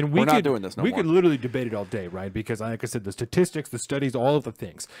 And we're not doing this no more. We could literally debate it all day, right? Because like I said, the statistics, the studies, all of the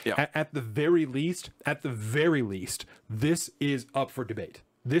things. Yeah. At the very least, this is up for debate.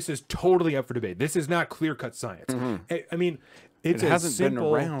 This is totally up for debate. This is not clear-cut science. I mean, it hasn't been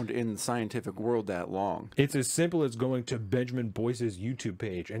around in the scientific world that long. It's as simple as going to Benjamin Boyce's YouTube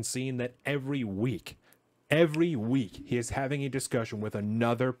page and seeing that every week he is having a discussion with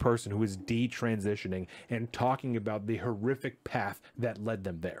another person who is detransitioning and talking about the horrific path that led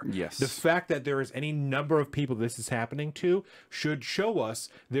them there. Yes. The fact that there is any number of people this is happening to should show us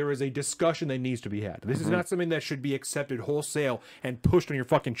there is a discussion that needs to be had. This is not something that should be accepted wholesale and pushed on your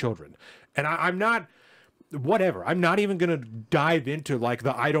fucking children. And I'm not... Whatever. I'm not even going to dive into like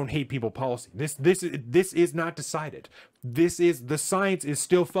the I don't hate people policy. This is not decided. The science is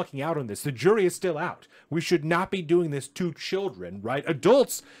still fucking out on this. The jury is still out. We should not be doing this to children, right?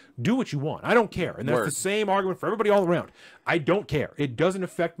 Adults, do what you want. I don't care. And that's the same argument for everybody all around. I don't care. It doesn't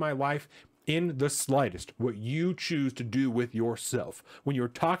affect my life in the slightest what you choose to do with yourself. When you're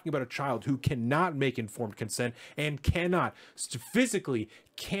talking about a child who cannot make informed consent and physically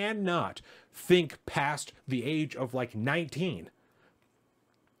cannot think past the age of like 19,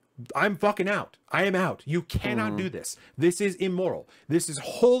 I'm fucking out. I am out. You cannot do this. This is immoral. This is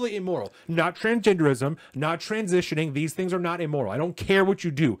wholly immoral. Not transgenderism, not transitioning. These things are not immoral. I don't care what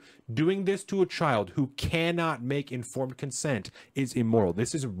you do. Doing this to a child who cannot make informed consent is immoral.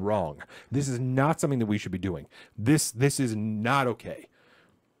 This is wrong. This is not something that we should be doing. This is not okay.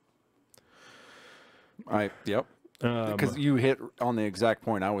 Yep. Because you hit on the exact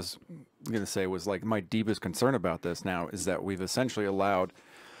point I was going to say was like my deepest concern about this now is that we've essentially allowed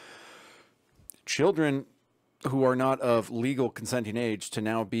children who are not of legal consenting age to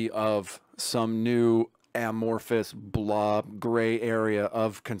now be of some new amorphous blob gray area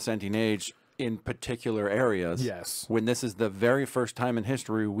of consenting age in particular areas. Yes. When this is the very first time in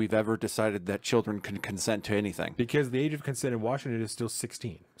history we've ever decided that children can consent to anything. Because the age of consent in Washington is still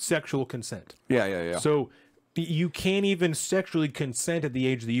 16. Sexual consent. Yeah. So you can't even sexually consent at the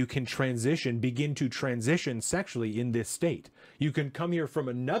age that you can begin to transition sexually in this state. You can come here from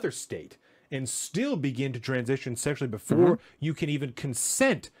another state and still begin to transition sexually before you can even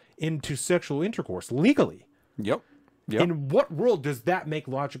consent into sexual intercourse legally. Yep. In what world does that make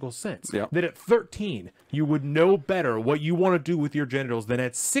logical sense? Yep. That at 13, you would know better what you want to do with your genitals than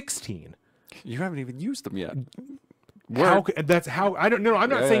at 16. You haven't even used them yet. That's how I don't know. I'm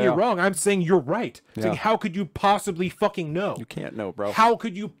not saying you're wrong. I'm saying you're right. Yeah. Saying how could you possibly fucking know? You can't know, bro. How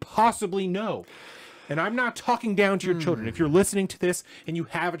could you possibly know? And I'm not talking down to your children. If you're listening to this and you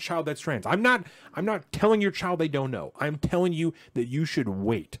have a child that's trans, I'm not telling your child they don't know. I'm telling you that you should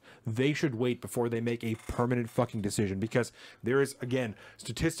wait. They should wait before they make a permanent fucking decision, because there is, again,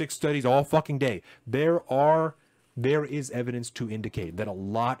 statistics, studies all fucking day. There is evidence to indicate that a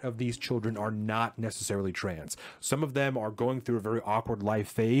lot of these children are not necessarily trans. Some of them are going through a very awkward life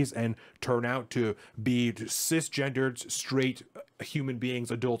phase and turn out to be cisgendered, straight human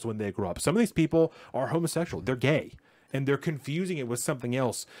beings, adults when they grow up. Some of these people are homosexual. They're gay. And they're confusing it with something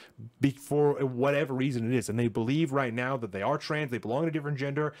else for whatever reason it is. And they believe right now that they are trans, they belong to a different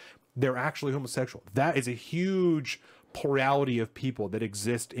gender. They're actually homosexual. That is a huge plurality of people that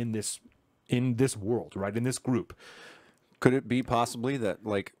exist in this world, right? In this group. Could it be possibly that,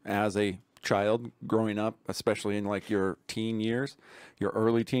 like, as a child growing up, especially in like your teen years, your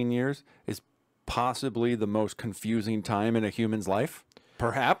early teen years, is possibly the most confusing time in a human's life?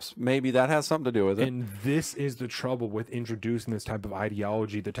 Perhaps, maybe that has something to do with it. And this is the trouble with introducing this type of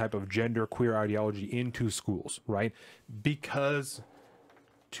ideology, the type of gender queer ideology into schools, right? Because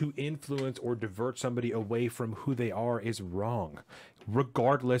to influence or divert somebody away from who they are is wrong,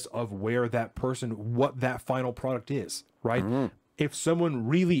 regardless of where that person, what that final product is, right? If someone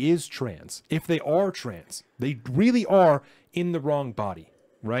really is trans, if they are trans, they really are in the wrong body,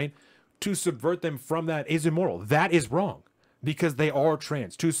 right? To subvert them from that is immoral. That is wrong, because they are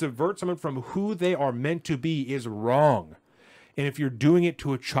trans. To subvert someone from who they are meant to be is wrong. And if you're doing it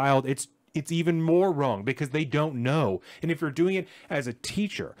to a child, it's even more wrong, because they don't know. And if you're doing it as a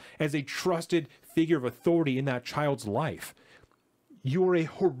teacher, as a trusted figure of authority in that child's life, you're a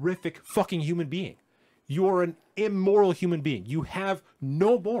horrific fucking human being. You're an immoral human being. You have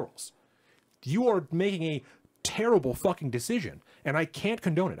no morals. You are making a terrible fucking decision, and I can't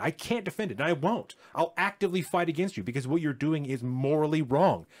condone it. I can't defend it, and I won't. I'll actively fight against you, because what you're doing is morally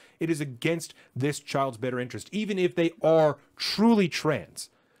wrong. It is against this child's better interest, even if they are truly trans.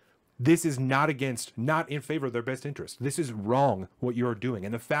 This is not in favor of their best interest. This is wrong, what you're doing.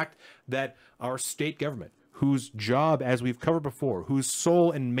 And the fact that our state government, whose job, as we've covered before, whose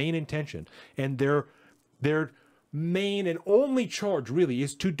sole and main intention and their main and only charge really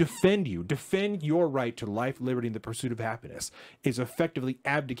is to defend your right to life, liberty, and the pursuit of happiness, is effectively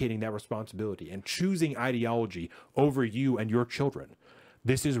abdicating that responsibility and choosing ideology over you and your children.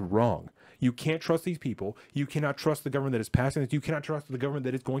 This is wrong. You can't trust these people. You cannot trust the government that is passing this. You cannot trust the government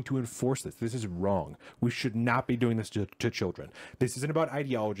that is going to enforce this. This is wrong. We should not be doing this to children. This isn't about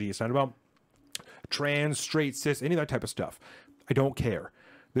ideology. It's not about trans, straight, cis, any of that type of stuff. I don't care.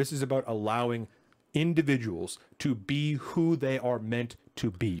 This is about allowing individuals to be who they are meant to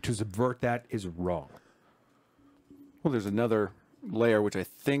be. To subvert that is wrong. Well, there's another layer which I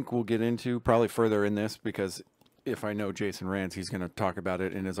think we'll get into probably further in this, because if I know Jason Rance, he's going to talk about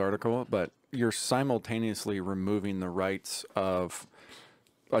it in his article, but you're simultaneously removing the rights of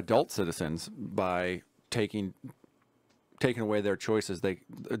adult citizens by taking away their choices, the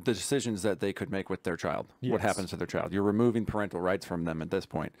decisions that they could make with their child. Yes. What happens to their child? You're removing parental rights from them at this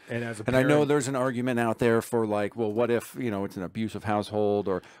point. And as a I know there's an argument out there for like, well, what if, it's an abusive household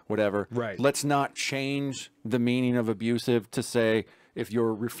or whatever? Right. Let's not change the meaning of abusive to say if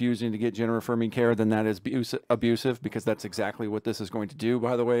you're refusing to get gender affirming care, then that is abusive, because that's exactly what this is going to do,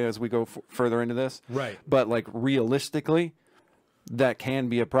 by the way, as we go further into this. Right. But like realistically, that can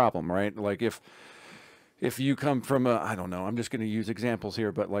be a problem, right? Like if you come from I don't know, I'm just going to use examples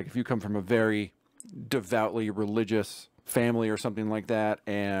here, but like if you come from a very devoutly religious family or something like that,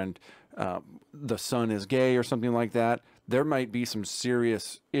 and the son is gay or something like that, there might be some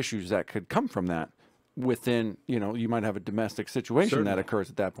serious issues that could come from that. Within, you might have a domestic situation that occurs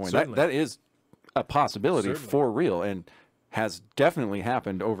at that point. That is a possibility for real. And has definitely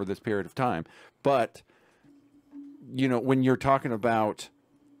happened over this period of time. But, you know, when you're talking about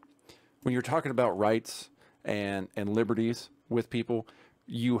rights and liberties with people,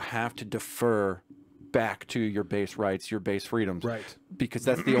 you have to defer back to your base rights, your base freedoms. Right. Because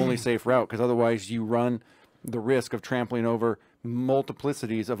that's the only safe route, because otherwise you run the risk of trampling over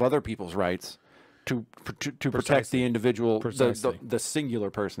multiplicities of other people's rights to protect the individual, the singular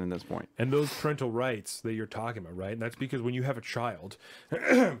person in this point. And those parental rights that you're talking about, right? And that's because when you have a child,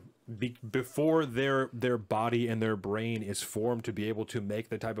 before their body and their brain is formed to be able to make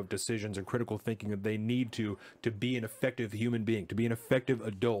the type of decisions and critical thinking that they need to be an effective human being, to be an effective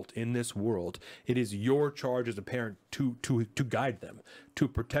adult in this world, it is your charge as a parent to guide them, to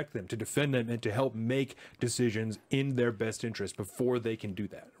protect them, to defend them, and to help make decisions in their best interest before they can do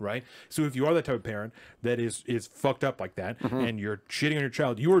that, right? So if you are the type of parent that is fucked up like that, and you're shitting on your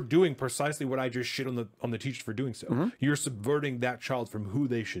child, you are doing precisely what I just shit on the teachers for doing so. You're subverting that child from who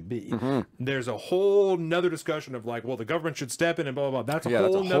they should be. There's a whole nother discussion of like, well, the government should step in and blah blah blah. That's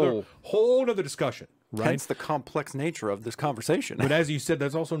a whole nother discussion, right? Hence the complex nature of this conversation. But as you said,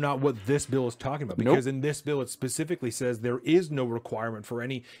 that's also not what this bill is talking about, because in this bill it specifically says there is no requirement for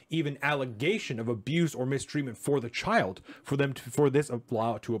any even allegation of abuse or mistreatment for the child for this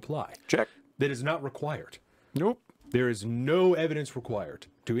law to apply. Check. That is not required. Nope. There is no evidence required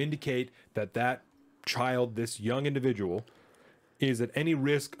to indicate that that child, this young individual, is at any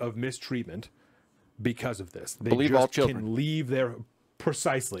risk of mistreatment because of this. They Believe all just children. can leave their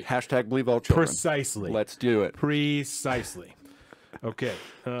precisely. Hashtag believe all children. Precisely. Let's do it. Precisely. Okay.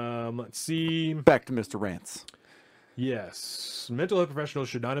 Let's see. Back to Mr. Rants. Yes. Mental health professionals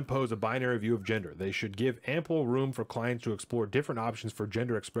should not impose a binary view of gender. They should give ample room for clients to explore different options for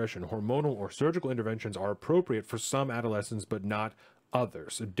gender expression. Hormonal or surgical interventions are appropriate for some adolescents, but not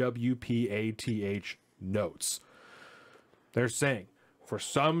others. WPATH notes. They're saying for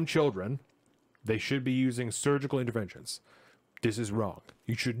some children, they should be using surgical interventions. This is wrong.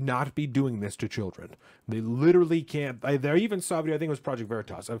 You should not be doing this to children. They literally can't. I even saw a video, I think it was Project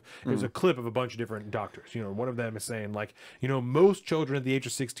Veritas. It was a clip of a bunch of different doctors. You know, one of them is saying, like, you know, most children at the age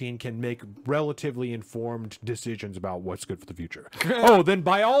of 16 can make relatively informed decisions about what's good for the future. Oh, then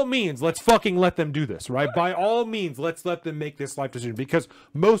by all means, let's fucking let them do this, right? By all means, let's let them make this life decision, because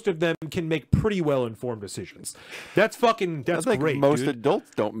most of them can make pretty well-informed decisions. That's like great, most dude.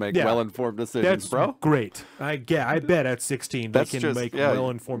 Adults don't make well-informed decisions, That's bro. Great. I bet at 16 they can make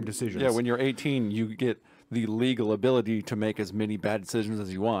well-informed decisions. Yeah, when you're 18, you get the legal ability to make as many bad decisions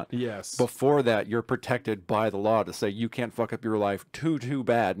as you want. Yes. Before that, you're protected by the law to say you can't fuck up your life too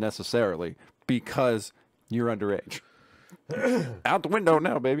bad necessarily because you're underage. Out the window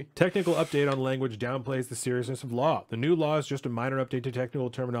now, baby. Technical update on language downplays the seriousness of law. The new law is just a minor update to technical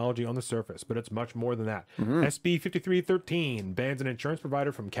terminology on the surface, but it's much more than that. SB 5313 bans an insurance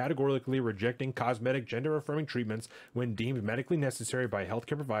provider from categorically rejecting cosmetic gender-affirming treatments when deemed medically necessary by a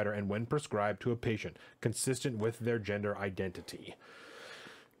healthcare provider and when prescribed to a patient, consistent with their gender identity.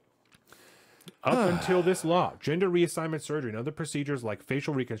 Up until this law, gender reassignment surgery and other procedures like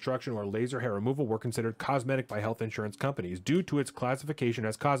facial reconstruction or laser hair removal were considered cosmetic by health insurance companies due to its classification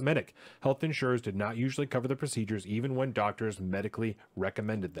as cosmetic. Health insurers did not usually cover the procedures even when doctors medically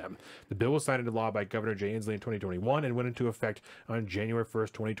recommended them. The bill was signed into law by Governor Jay Inslee in 2021 and went into effect on January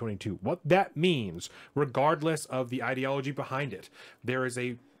 1st, 2022. What that means, regardless of the ideology behind it, there is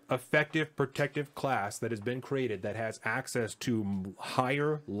a effective protective class that has been created that has access to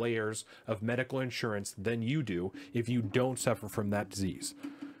higher layers of medical insurance than you do if you don't suffer from that disease.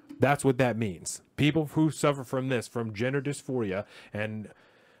 That's what that means. People who suffer from this, from gender dysphoria, and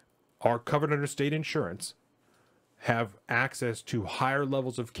are covered under state insurance have access to higher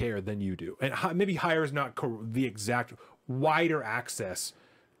levels of care than you do. And maybe higher is not the exact, wider access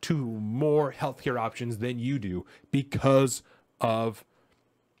to more healthcare options than you do because of,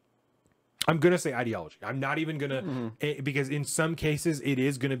 I'm going to say ideology. I'm not even going to, because in some cases it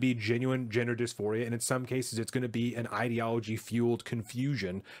is going to be genuine gender dysphoria, and in some cases it's going to be an ideology-fueled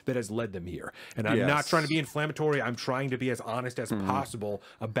confusion that has led them here. And I'm not trying to be inflammatory. I'm trying to be as honest as possible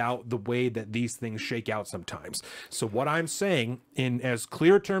about the way that these things shake out sometimes. So what I'm saying, in as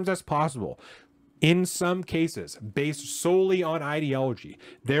clear terms as possible, in some cases, based solely on ideology,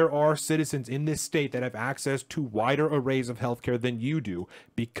 there are citizens in this state that have access to wider arrays of healthcare than you do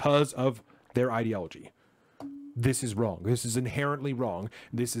because of their ideology. This is wrong. This is inherently wrong.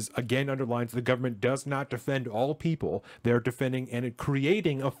 This is, again, underlines the government does not defend all people. They're defending and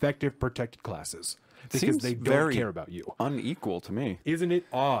creating effective protected classes because they don't care about you. Unequal to me. Isn't it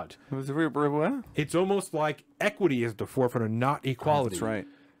odd? It's almost like equity is the forefront of not equality. That's right.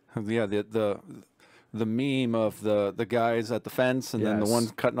 Yeah, the meme of the guys at the fence and then the Yes.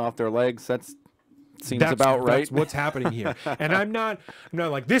 ones cutting off their legs. Seems about right. That's what's happening here. And I'm not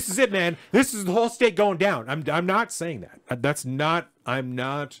like, this is it, man. This is the whole state going down. I'm not saying that. I'm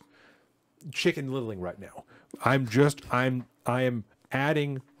not chicken littling right now. I am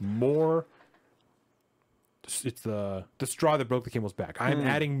adding more. It's the straw that broke the camel's back. I am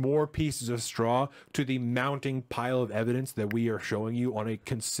adding more pieces of straw to the mounting pile of evidence that we are showing you on a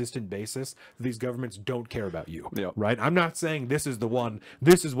consistent basis. These governments don't care about you, right? I'm not saying this is the one.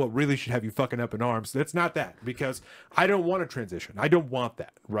 This is what really should have you fucking up in arms. That's not that, because I don't want a transition. I don't want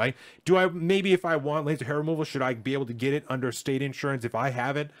that, right? Maybe if I want laser hair removal, should I be able to get it under state insurance if I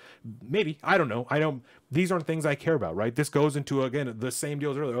have it? Maybe. I don't know. These aren't things I care about, right? This goes into, again, the same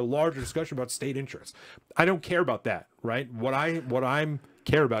deal as earlier, a larger discussion about state insurance. I don't care about that, right? What I'm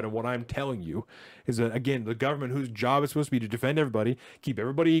care about and what I'm telling you is that, again, the government, whose job is supposed to be to defend everybody, keep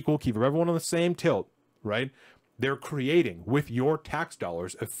everybody equal, keep everyone on the same tilt, right? They're creating, with your tax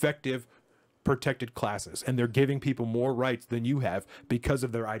dollars, effective protected classes, and they're giving people more rights than you have because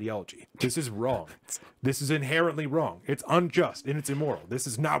of their ideology. This is wrong. This is inherently wrong. It's unjust and it's immoral. This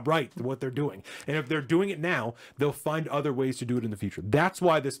is not right, what they're doing. And if they're doing it now, they'll find other ways to do it in the future. That's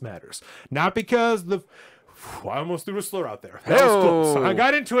why this matters. Not because I almost threw a slur out there. That was close. I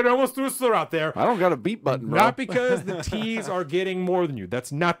got into it. I almost threw a slur out there. I don't got a beat button, bro. Not because the T's are getting more than you.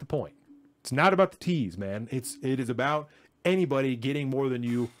 That's not the point. It's not about the T's, man. It is about anybody getting more than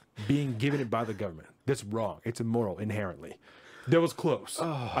you being given it by the government. That's wrong. It's immoral inherently. That was close.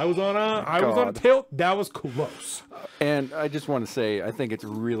 I was on a tilt. That was close. And I just want to say, I think it's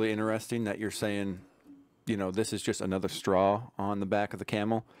really interesting that you're saying, this is just another straw on the back of the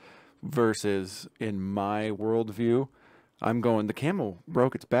camel, versus in my worldview, I'm going, the camel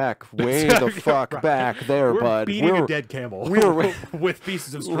broke its back way the fuck right. back there, We're bud. Beating a dead camel. We're with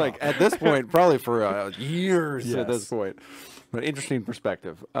pieces of straw. like at this point, probably for years at Yes. this point. But interesting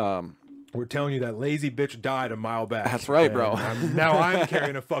perspective. We're telling you that lazy bitch died a mile back. That's right, bro. Now I'm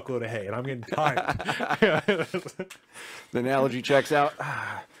carrying a fuckload of hay, and I'm getting tired. The analogy checks out.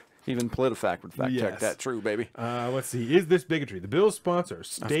 Even PolitiFact would fact check Yes. that. True, baby. Let's see. Is this bigotry? The bill's sponsor,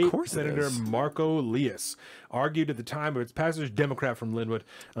 State course it Senator is. Marco Lias, argued at the time of its passage, Democrat from Linwood.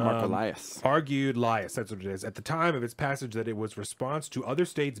 Marco Lias. Argued Lias, that's what it is. At the time of its passage that it was response to other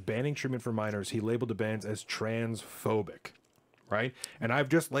states banning treatment for minors, he labeled the bans as transphobic, right? And I've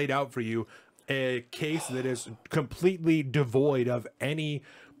just laid out for you a case that is completely devoid of any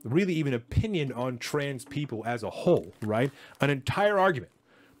really even opinion on trans people as a whole, right? An entire argument.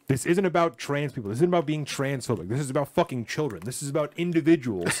 This isn't about trans people. This isn't about being transphobic. This is about fucking children. This is about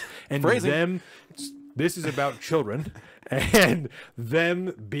individuals and Phrasing. them. This is about children and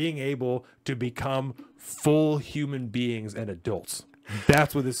them being able to become full human beings and adults.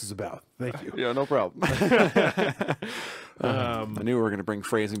 That's what this is about. Thank you. Yeah, no problem. I knew we were going to bring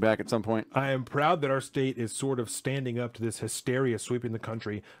phrasing back at some point. I am proud that our state is sort of standing up to this hysteria sweeping the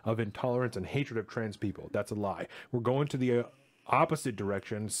country of intolerance and hatred of trans people. That's a lie. We're going to the opposite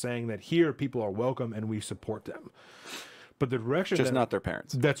direction, saying that here people are welcome and we support them. But the direction Just not their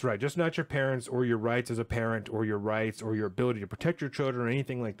parents. That's right. Just not your parents or your rights as a parent or your rights or your ability to protect your children or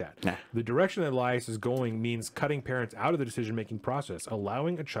anything like that. Nah. The direction that Elias is going means cutting parents out of the decision-making process,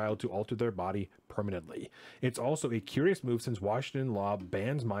 allowing a child to alter their body permanently. It's also a curious move since Washington law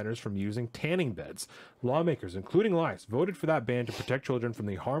bans minors from using tanning beds. Lawmakers, including Elias, voted for that ban to protect children from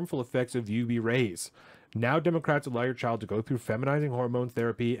the harmful effects of UV rays. Now Democrats allow your child to go through feminizing hormone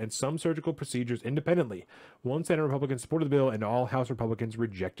therapy and some surgical procedures independently. One Senate Republican supported the bill and all House Republicans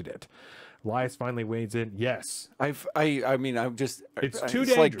rejected it. Elias finally weighs in. Yes. I mean, I'm just... It's too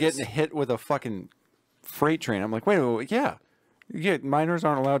It's like dangerous. getting hit with a fucking freight train. I'm like, wait, yeah. Minors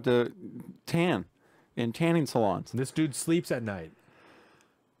aren't allowed to tan in tanning salons. This dude sleeps at night.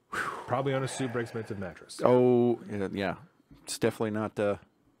 Probably on a super expensive mattress. Oh, yeah. It's definitely not...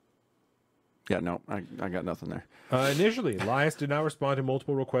 Yeah, no, I got nothing there. Initially, Elias did not respond to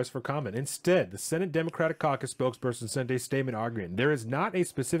multiple requests for comment. Instead, the Senate Democratic Caucus spokesperson sent a statement arguing there is not a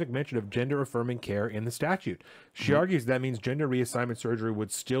specific mention of gender-affirming care in the statute. She argues that means gender reassignment surgery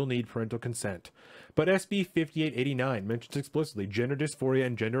would still need parental consent. But SB 5889 mentions explicitly gender dysphoria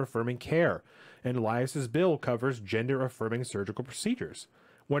and gender-affirming care, and Elias's bill covers gender-affirming surgical procedures.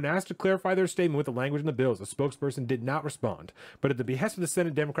 When asked to clarify their statement with the language in the bills, the spokesperson did not respond. But at the behest of the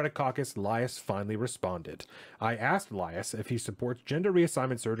Senate Democratic Caucus, Elias finally responded. I asked Elias if he supports gender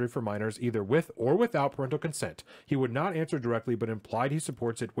reassignment surgery for minors either with or without parental consent. He would not answer directly, but implied he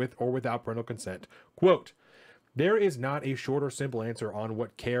supports it with or without parental consent. Quote, There is not a short or simple answer on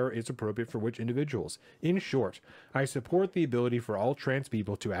what care is appropriate for which individuals. In short, I support the ability for all trans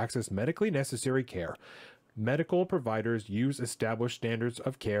people to access medically necessary care. Medical providers use established standards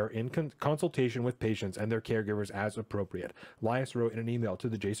of care in consultation with patients and their caregivers as appropriate. Lias wrote in an email to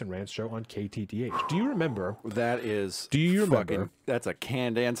the Jason Rance Show on KTTH. Do you remember? That is. Do you remember? Fucking, that's a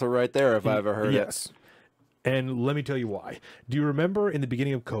canned answer right there, if I ever heard it. Yes. And let me tell you why. Do you remember in the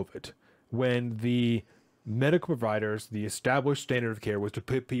beginning of COVID when the medical providers, the established standard of care was to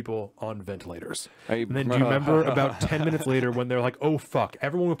put people on ventilators? And then do you remember about 10 minutes later when they're like, oh, fuck,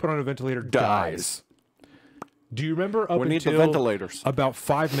 everyone we put on a ventilator dies. Do you remember up We need the until ventilators. about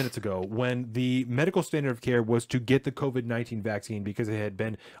 5 minutes ago when the medical standard of care was to get the COVID-19 vaccine because it had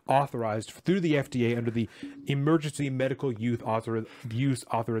been authorized through the FDA under the Emergency Medical Use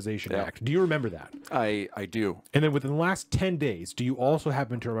Authorization Act? Do you remember that? I do. And then within the last 10 days, do you also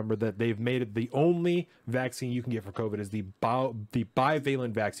happen to remember that they've made it the only vaccine you can get for COVID is the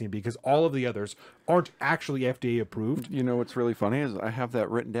bivalent vaccine because all of the others aren't actually FDA approved? You know what's really funny is I have that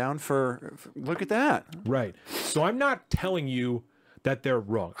written down for look at that. Right. So I'm not telling you that they're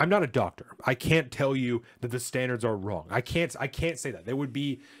wrong. I'm not a doctor. I can't tell you that the standards are wrong. I can't say that. It would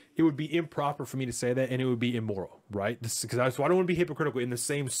be improper for me to say that, and it would be immoral, right? So I don't want to be hypocritical in the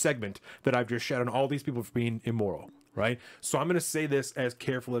same segment that I've just shat on all these people for being immoral, right? So I'm going to say this as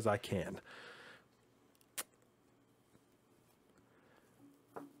careful as I can.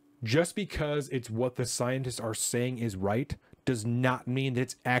 Just because it's what the scientists are saying is right does not mean that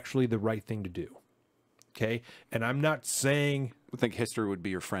it's actually the right thing to do. Okay? And I'm not saying... I think history would be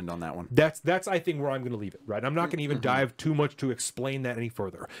your friend on that one. That's I think, where I'm going to leave it, right? I'm not going to even dive too much to explain that any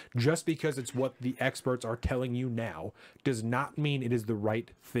further. Just because it's what the experts are telling you now does not mean it is the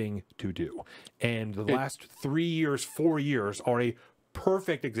right thing to do. And the last 3 years, 4 years are a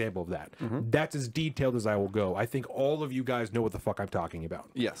perfect example of that. That's as detailed as I will go. I think all of you guys know what the fuck I'm talking about.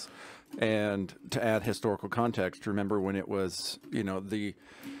 Yes. And to add historical context, remember when it was, you know,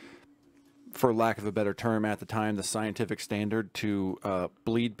 for lack of a better term at the time, the scientific standard to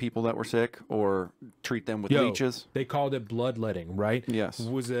bleed people that were sick or treat them with leeches? They called it bloodletting, right? Yes.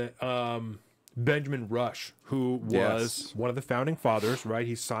 Was it Benjamin Rush, who was one of the founding fathers, right?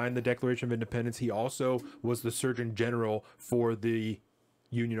 He signed the Declaration of Independence. He also was the Surgeon General for the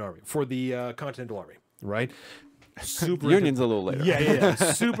Union Army, for the Continental Army, right? Union's a little later. Yeah.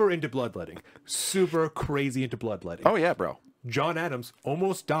 Super into bloodletting. Super crazy into bloodletting. Oh, yeah, bro. John Adams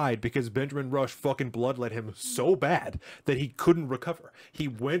almost died because Benjamin Rush fucking bloodlet him so bad that he couldn't recover. He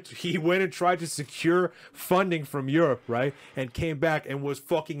went and tried to secure funding from Europe, right? And came back and was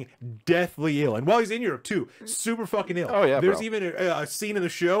fucking deathly ill. And while he's in Europe too, super fucking ill. Oh, yeah, There's bro. even a scene in the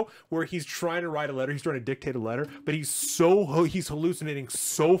show where he's trying to write a letter. He's trying to dictate a letter, but he's hallucinating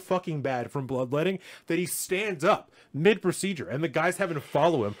so fucking bad from bloodletting that he stands up mid-procedure, and the guy's having to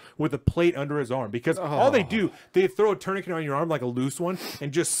follow him with a plate under his arm because all they do, they throw a tourniquet on your arm like a loose one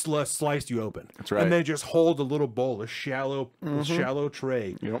and just slice you open. That's right. And then just hold a little bowl, a shallow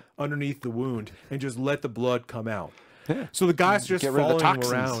tray Yep. underneath the wound and just let the blood come out. Yeah. So the guy's just Get rid of the following him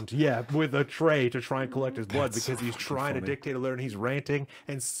toxins. around, with a tray to try and collect his blood because he's trying to funny. dictate a letter and he's ranting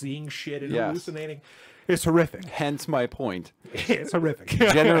and seeing shit and Yes. hallucinating. It's horrific. Hence my point. It's horrific.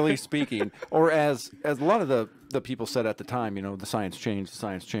 Generally speaking, or as a lot of the people said at the time, you know, the science changed, the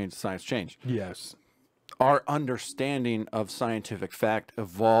science changed, the science changed. Yes. Our understanding of scientific fact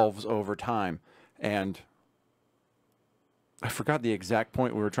evolves over time. And I forgot the exact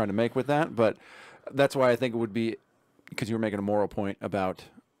point we were trying to make with that, but that's why I think it would be, because you were making a moral point about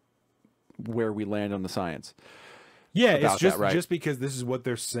where we land on the science. Yeah, about it's just that, right? just because this is what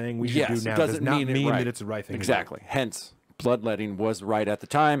they're saying we should do Yes, now doesn't does not mean mean right. that it's the right thing. Exactly. Hence, bloodletting was right at the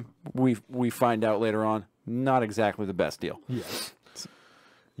time. We find out later on, not exactly the best deal. To do. Yes.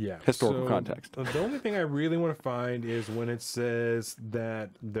 Yeah. Historical context. The only thing I really want to find is when it says that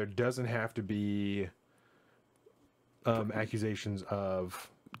there doesn't have to be accusations of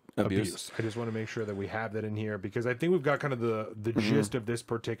abuse. I just want to make sure that we have that in here because I think we've got kind of the gist of this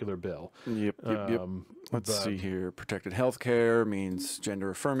particular bill. Yep. Let's see here. Protected health care means gender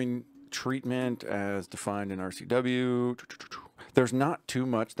affirming treatment as defined in RCW. There's not too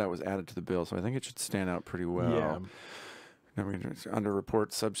much that was added to the bill, so I think it should stand out pretty well. Yeah. I mean, it's under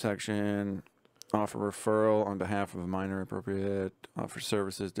report subsection, offer referral on behalf of a minor appropriate, offer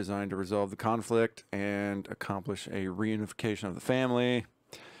services designed to resolve the conflict and accomplish a reunification of the family.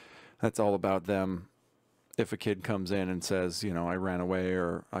 That's all about them. If a kid comes in and says, you know, I ran away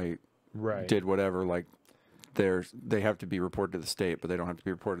or I did whatever, like they have to be reported to the state, but they don't have to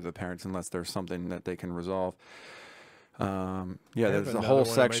be reported to the parents unless there's something that they can resolve. There's a whole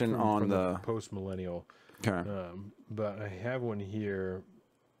section on the post-millennial. Okay. But I have one here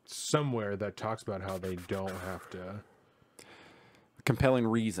somewhere that talks about how they don't have to. Compelling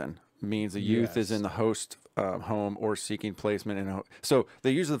reason means the youth is Yes. in the host home or seeking placement in a. So they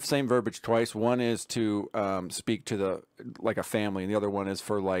use the same verbiage twice. One is to speak to the like a family, and the other one is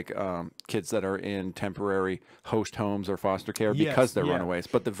for like kids that are in temporary host homes or foster care because they're runaways.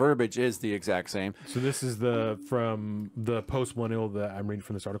 But the verbiage is the exact same. So this is from the Post 1 that I'm reading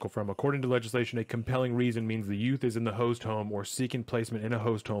from this article from. According to legislation, a compelling reason means the youth is in the host home or seeking placement in a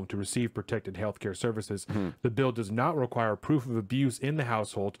host home to receive protected health care services. The bill does not require proof of abuse in the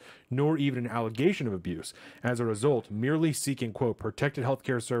household, nor even an allegation of abuse. As a result, merely seeking, quote, protected health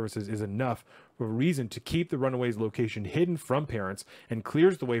care services is enough of a reason to keep the runaway's location hidden from parents and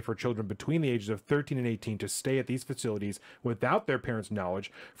clears the way for children between the ages of 13 and 18 to stay at these facilities without their parents'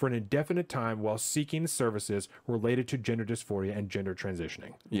 knowledge for an indefinite time while seeking services related to gender dysphoria and gender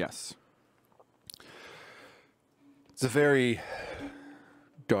transitioning. Yes. It's a very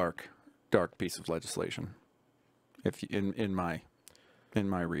dark piece of legislation. If in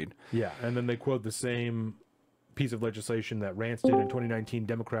my read. Yeah, and then they quote the same piece of legislation that Rance did in 2019.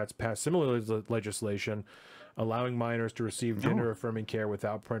 Democrats passed similar legislation allowing minors to receive gender-affirming care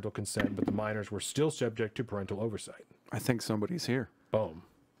without parental consent, but the minors were still subject to parental oversight. I think somebody's here. Boom.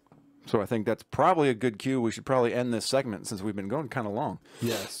 So I think that's probably a good cue. We should probably end this segment since we've been going kind of long.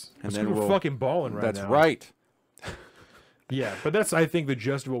 Yes. And then then we're fucking balling right now. That's right. Yeah, but that's, I think, the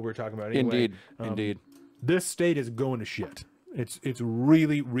gist of what we're talking about anyway. Indeed. This state is going to shit. It's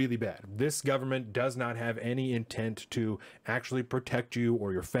really, really bad. This government does not have any intent to actually protect you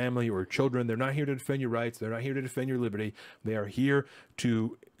or your family or your children. They're not here to defend your rights. They're not here to defend your liberty. They are here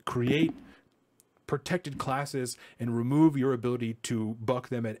to create protected classes and remove your ability to buck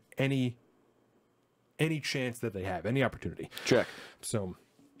them at any chance that they have, any opportunity. Check. So,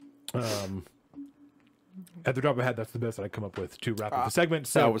 at the drop of a hat, that's the best that I come up with to wrap up the segment.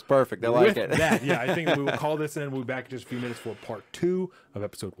 So that was perfect. I like it. That, yeah, I think that we will call this in. We'll be back in just a few minutes for part 2 of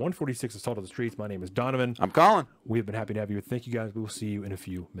episode 146 of Salt of the Streets. My name is Donovan. I'm Colin. We have been happy to have you. Thank you guys. We will see you in a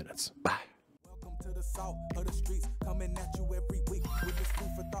few minutes. Bye. Welcome to the salt of the streets, coming at you every week with this food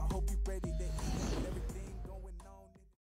for thought. Hope you ready to eat everything.